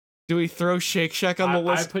 Do we throw Shake Shack on the I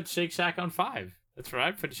list? put Shake Shack on 5. That's right.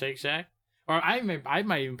 I put Shake Shack, or I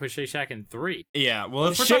might even put Shake Shack in 3. Yeah, well,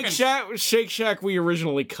 if we're Shake talking Shake we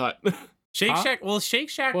originally cut. Shake Huh? Shack, well, Shake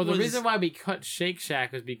Shack Well, the was... reason why we cut Shake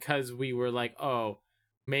Shack was because we were like, oh,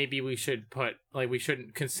 maybe we should put we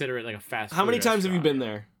shouldn't consider it like a fast. How food many times have you restaurant. been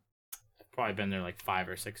there? I've probably been there like 5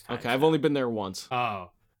 or 6 times. Okay, I've only been there once.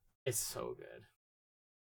 Oh, it's so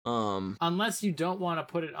good. Um, Unless you don't want to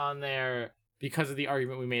put it on there because of the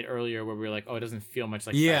argument we made earlier, where we were like, oh, it doesn't feel much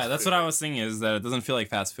like. Yeah, fast that's food. what I was thinking, is that it doesn't feel like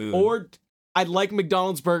fast food. or I'd like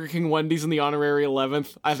McDonald's, Burger King, Wendy's in the honorary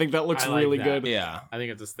 11th. I think that looks I like really that. good. yeah, I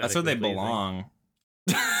think it's that's where they aesthetically pleasing. belong.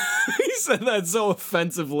 He said that so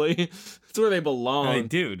offensively. It's where they belong. They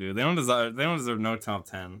do, dude. They don't deserve no top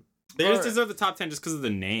 10. They just Alright. deserve the top 10 just because of the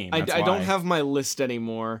name. I That's don't why. have my list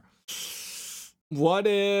anymore. What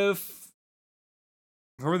if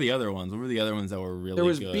What were the other ones? What were the other ones that were really there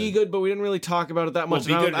was good? Be Good, but we didn't really talk about it that Well, much.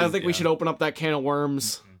 Be and I Good don't is- think we yeah. should open up that can of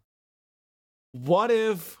worms. Mhm. What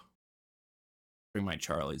if Bring my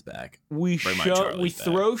Charlie's back. we Bring my Charlies back.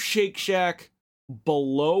 throw Shake Shack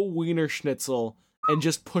below Wiener Schnitzel and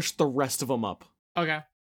just push the rest of them up? Okay.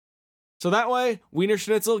 So that way, Wiener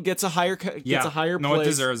Schnitzel gets a higher place. No, it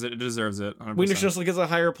deserves it. It deserves it. 100%. Wiener Schnitzel gets a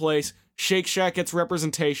higher place. Shake Shack gets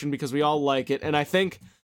representation because we all like it. And I think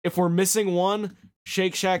if we're missing one,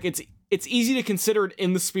 Shake Shack, it's easy to consider it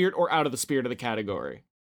in the spirit or out of the spirit of the category.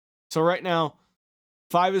 So right now,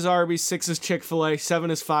 5 is Arby's, 6 is Chick-fil-A,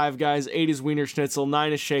 7 is Five Guys, 8 is Wiener Schnitzel,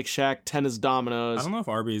 9 is Shake Shack, 10 is I Domino's. don't know if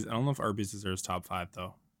Arby's deserves top 5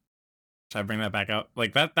 though. Should I bring that back up?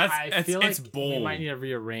 Like that's I feel like it's bold. we might need to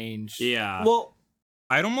rearrange. Yeah. Well,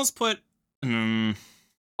 I'd almost put.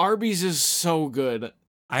 Arby's is so good.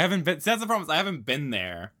 I haven't been. That's the problem. Is I haven't been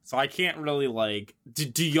there, so I can't really like.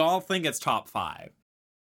 Do y'all think it's top 5?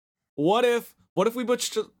 What if we put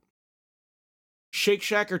Shake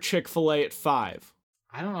Shack or Chick-fil-A at 5?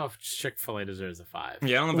 I don't know if Chick-fil-A deserves a 5.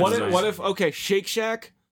 Yeah, I don't know. What if okay, Shake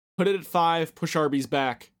Shack, put it at 5, push Arby's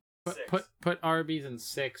back. Put Arby's in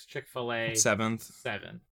 6, Chick-fil-A 7th?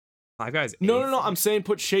 7. Five Guys. No, 8th? I'm saying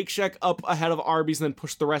put Shake Shack up ahead of Arby's and then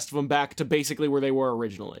push the rest of them back to basically where they were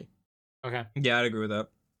originally. Okay. Yeah, I'd agree with that.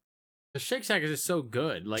 The Shake Shack is just so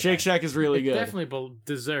good. Like Shake Shack is really it good. definitely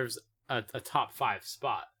deserves a top 5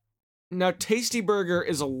 spot. Now, Tasty Burger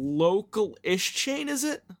is a local-ish chain, is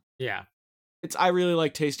it? Yeah. I really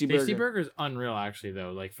like Tasty Burger. Tasty Burger is unreal, actually,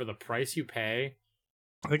 though. Like for the price you pay.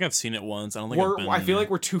 I think I've seen it once. I don't think I've been I feel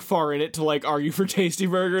like we're too far in it to like argue for Tasty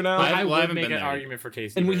Burger now. I would haven't make been an there. argument for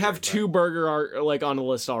Tasty And Burger. we have but- 2 burger like on the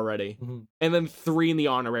list already, Mhm. and then 3 in the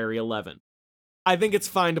honorary 11. I think it's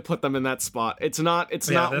fine to put them in that spot. It's not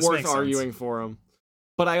Yeah, this worth makes sense. arguing for them.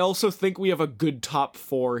 But I also think we have a good top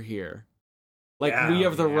 4 here. Like Yeah, we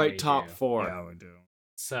have the yeah, right we top do. 4. Yeah, we do.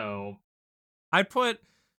 So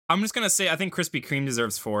I'm just gonna say I think Krispy Kreme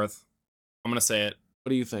deserves 4th. I'm gonna say it. What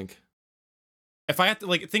do you think? If I have to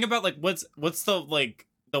like think about like what's the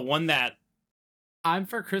one that I'm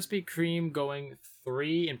for Krispy Kreme going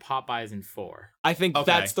 3 and Popeyes in 4. I think Okay.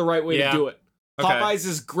 that's the right way Yeah. to do it. Okay. Popeyes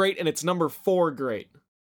is great, and it's number 4 great.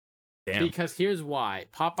 Damn. Because here's why.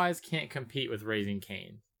 Popeyes can't compete with Raising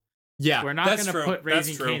Cane's. Yeah, We're not that's going to true. put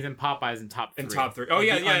Raising That's true. Cane's and Popeyes in top 3. In top 3. Oh It'd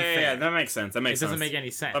yeah, be yeah. unfair. That makes sense. That makes It sense. doesn't make any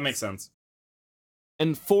sense. That makes sense.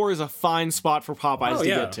 And 4 is a fine spot for Popeyes Oh to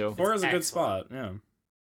yeah, get to. 4 is a good Excellent. spot. Yeah.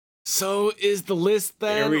 So is the list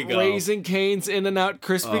then Here we go. Raising Cane's, In-N-Out,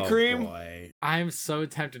 Krispy Kreme? Boy. I'm so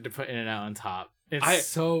tempted to put In-N-Out on top. It's I-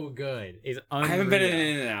 so good. It's I unreal. haven't been in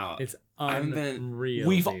In-N-Out. It's I haven't been- unreal.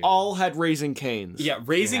 We've dude. all had Raising Cane's. Yeah,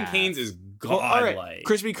 Raising Yeah. Cane's is Well, all right. godlike.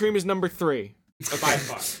 Krispy Kreme is number 3. by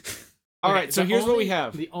far. All Okay, right, so the here's what we only-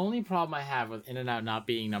 have. The only problem I have with In-N-Out not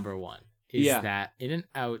being number 1 is Yeah. that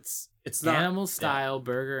In-N-Out's It's not animal style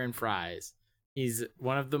burger and fries is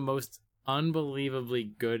one of the most unbelievably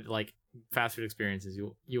good like fast food experiences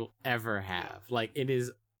you'll ever have. Like it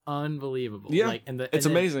is unbelievable. Yeah, like and It's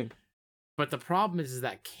amazing. But the problem is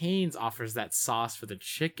that Cane's offers that sauce for the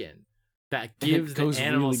chicken that And it gives the goes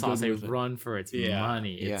animal really sauce good a with it. run for its Yeah.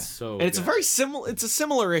 money. Yeah. It's so And it's a good. very similar. It's a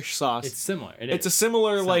similar-ish sauce. It's similar. It's a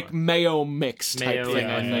similar like Similar. mayo mix type mayo thing. yeah,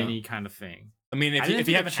 and I think. oniony kind of thing. I mean, I if didn't you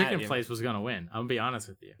think haven't a chicken had place was gonna win. I'm gonna be honest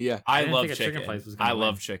with you. Yeah, I didn't love think a chicken chicken. place was gonna I win.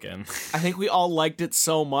 love chicken. I think we all liked it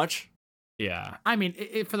so much. Yeah. I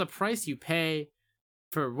mean, for the price you pay,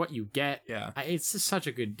 for what you get. Yeah. It's just such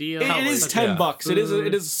a good deal. It is Such $10. good It is a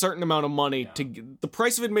food. certain amount of money the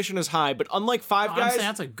price of admission is high, but unlike Five I'm Guys, saying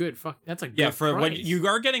that's a good Yeah, for when price. you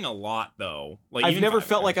are getting a lot though. Like I've even never Five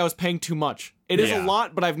felt Guys. like I was paying too much. It is a Yeah.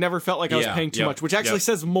 lot, but I've never felt like I was Yeah, paying too yep, much, which actually yep.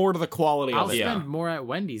 says more to the quality I'll of it. Yeah. spend more at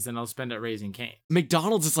Wendy's than I'll spend at Raising Cane's.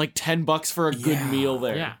 McDonald's is like $10 for a good Yeah. meal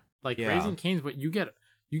there. Yeah, like Yeah. Raising Cane's, but you get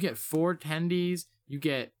 4 tendies, you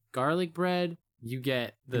get garlic bread, you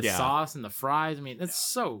get the Yeah. sauce and the fries. I mean, that's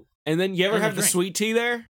so And then you ever And a have the drink. sweet tea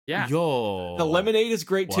there? yeah. Yo. The lemonade is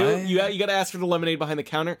great too. What? You got to ask for the lemonade behind the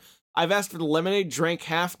counter. I've asked for the lemonade, drank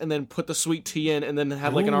half, and then put the sweet tea in, and then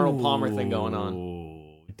had like an Arnold Palmer thing going on.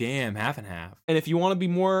 Ooh, damn, half and half. And if you want to be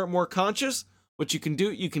more conscious, what you can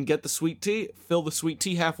do, you can get the sweet tea, fill the sweet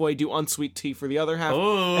tea halfway, do unsweet tea for the other half,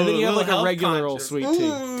 Oh, and then you have like a health regular old conscious. sweet tea.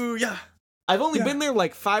 Ooh, yeah. I've only Yeah. been there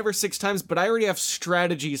like 5 or 6 times, but I already have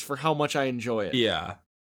strategies for how much I enjoy it. Yeah.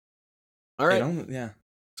 All right. Yeah.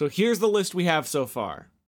 So here's the list we have so far.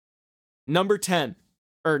 Number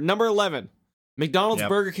 11. McDonald's, Yep.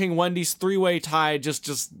 Burger King, Wendy's, 3-way tie.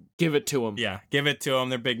 Just give it to them. Yeah. Give it to them.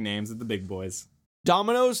 They're big names. They're the big boys.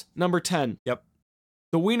 Domino's, number 10. Yep.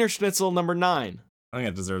 The Wiener Schnitzel, number 9. I think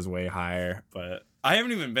it deserves way higher, but I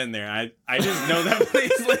haven't even been there. I just know that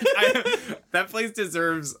place. That place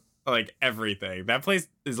deserves like everything. That place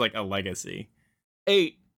is like a legacy.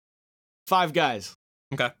 8, Five Guys.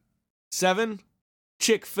 Okay. 7,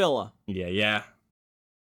 Chick-fil-A. Yeah.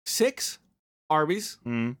 6, Arby's.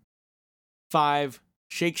 Mm. 5,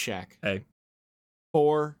 Shake Shack. Hey.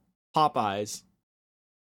 4, Popeyes.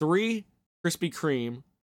 3, Krispy Kreme.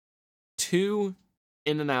 2,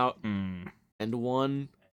 In-N-Out. Mm. And 1,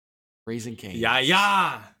 Raising Cane's.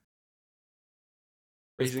 Yeah.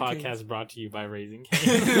 This Raising podcast Cane's. brought to you by Raising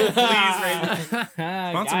Please, Cane's.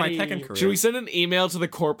 Sponsor my Tekken career. Should we send an email to the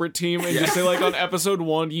corporate team and just say, like, on episode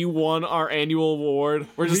 1, you won our annual award?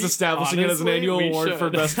 We're just establishing it as an annual award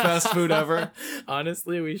for best fast food ever.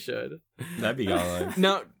 Honestly, we should. That'd be solid.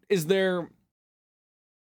 Now, is there...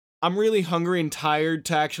 I'm really hungry and tired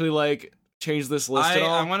to actually, like, change this list at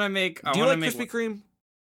all. I want to make. Do you like Krispy Kreme?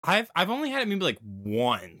 I've only had it maybe like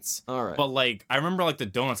once, All right. but like I remember like the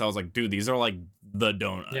donuts. I was like, dude, these are like the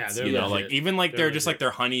donuts. Yeah, they're you know, legit. like even like they're They're just legit. like their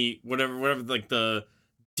honey, whatever, like the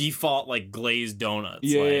default like glazed donuts.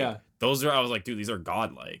 Yeah, like, yeah. Those are. I was like, dude, these are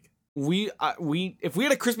godlike. We if we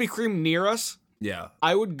had a Krispy Kreme near us, Yeah.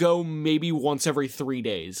 I would go maybe once every 3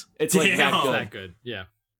 days. It's like Damn. that good. That good. Yeah.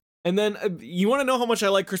 And then you want to know how much I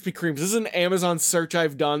like Krispy Kremes? This is an Amazon search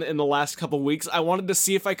I've done in the last couple weeks. I wanted to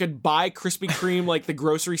see if I could buy Krispy Kreme like the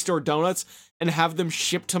grocery store donuts and have them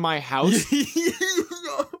shipped to my house.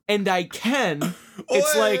 And I can.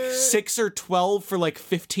 It's like 6 or 12 for like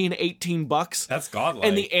 15, 18 bucks. That's godlike.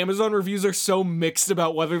 And the Amazon reviews are so mixed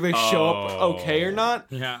about whether they show up okay or not.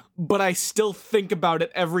 Yeah. But I still think about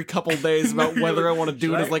it every couple days about whether I want to do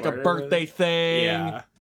Should it I as like a order birthday thing. yeah.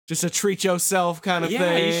 Just a treat yourself kind of Yeah,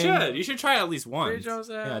 thing. you should. You should try it at least once. Treat yourself.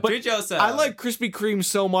 Yeah, But treat yourself. I like Krispy Kreme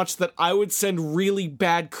so much that I would send really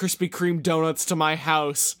bad Krispy Kreme donuts to my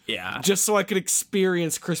house Yeah. just so I could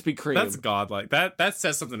experience Krispy Kreme. That's godlike. That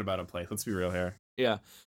says something about a place. Let's be real here. Yeah.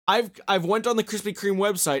 I've went on the Krispy Kreme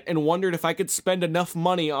website and wondered if I could spend enough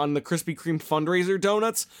money on the Krispy Kreme fundraiser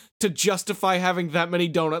donuts to justify having that many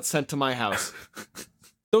donuts sent to my house.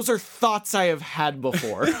 Those are thoughts I have had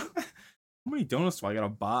before. How many donuts do I gotta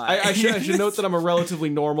buy? I should note that I'm a relatively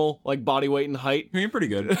normal, like, body weight and height. You're pretty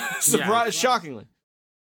good. Surprise! Shockingly.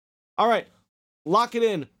 All right, lock it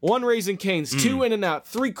in. 1 Raising Cane's, 2 In-N-Out,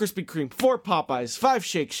 3 Krispy Kreme, 4 Popeyes, 5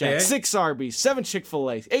 Shake Shack, Okay. 6 Arby's, 7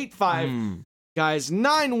 Chick-fil-A, 8 5 Guys,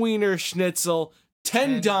 9 Wiener Schnitzel,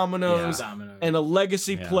 10 Domino's, Domino's. and a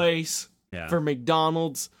legacy Yeah. place Yeah. for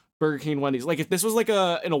McDonald's, Burger King, and Wendy's. Like, if this was like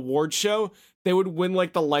an award show, they would win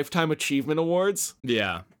like the Lifetime Achievement Awards.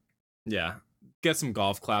 Yeah. Yeah. Get some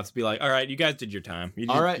golf claps. Be like, all right, you guys did your time. You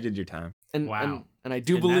did your time. And Wow. and I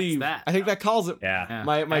do And that's believe that. I think that calls it. Yeah. Yeah.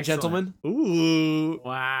 My Excellent. gentleman, Ooh.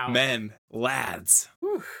 Wow. Men. Lads.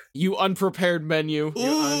 you unprepared menu. You're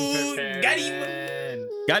unprepared. Got him.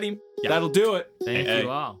 Got him. Yeah. That'll do it. Thank Hey. you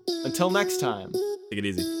all. Until next time. Take it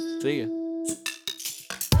easy. See ya.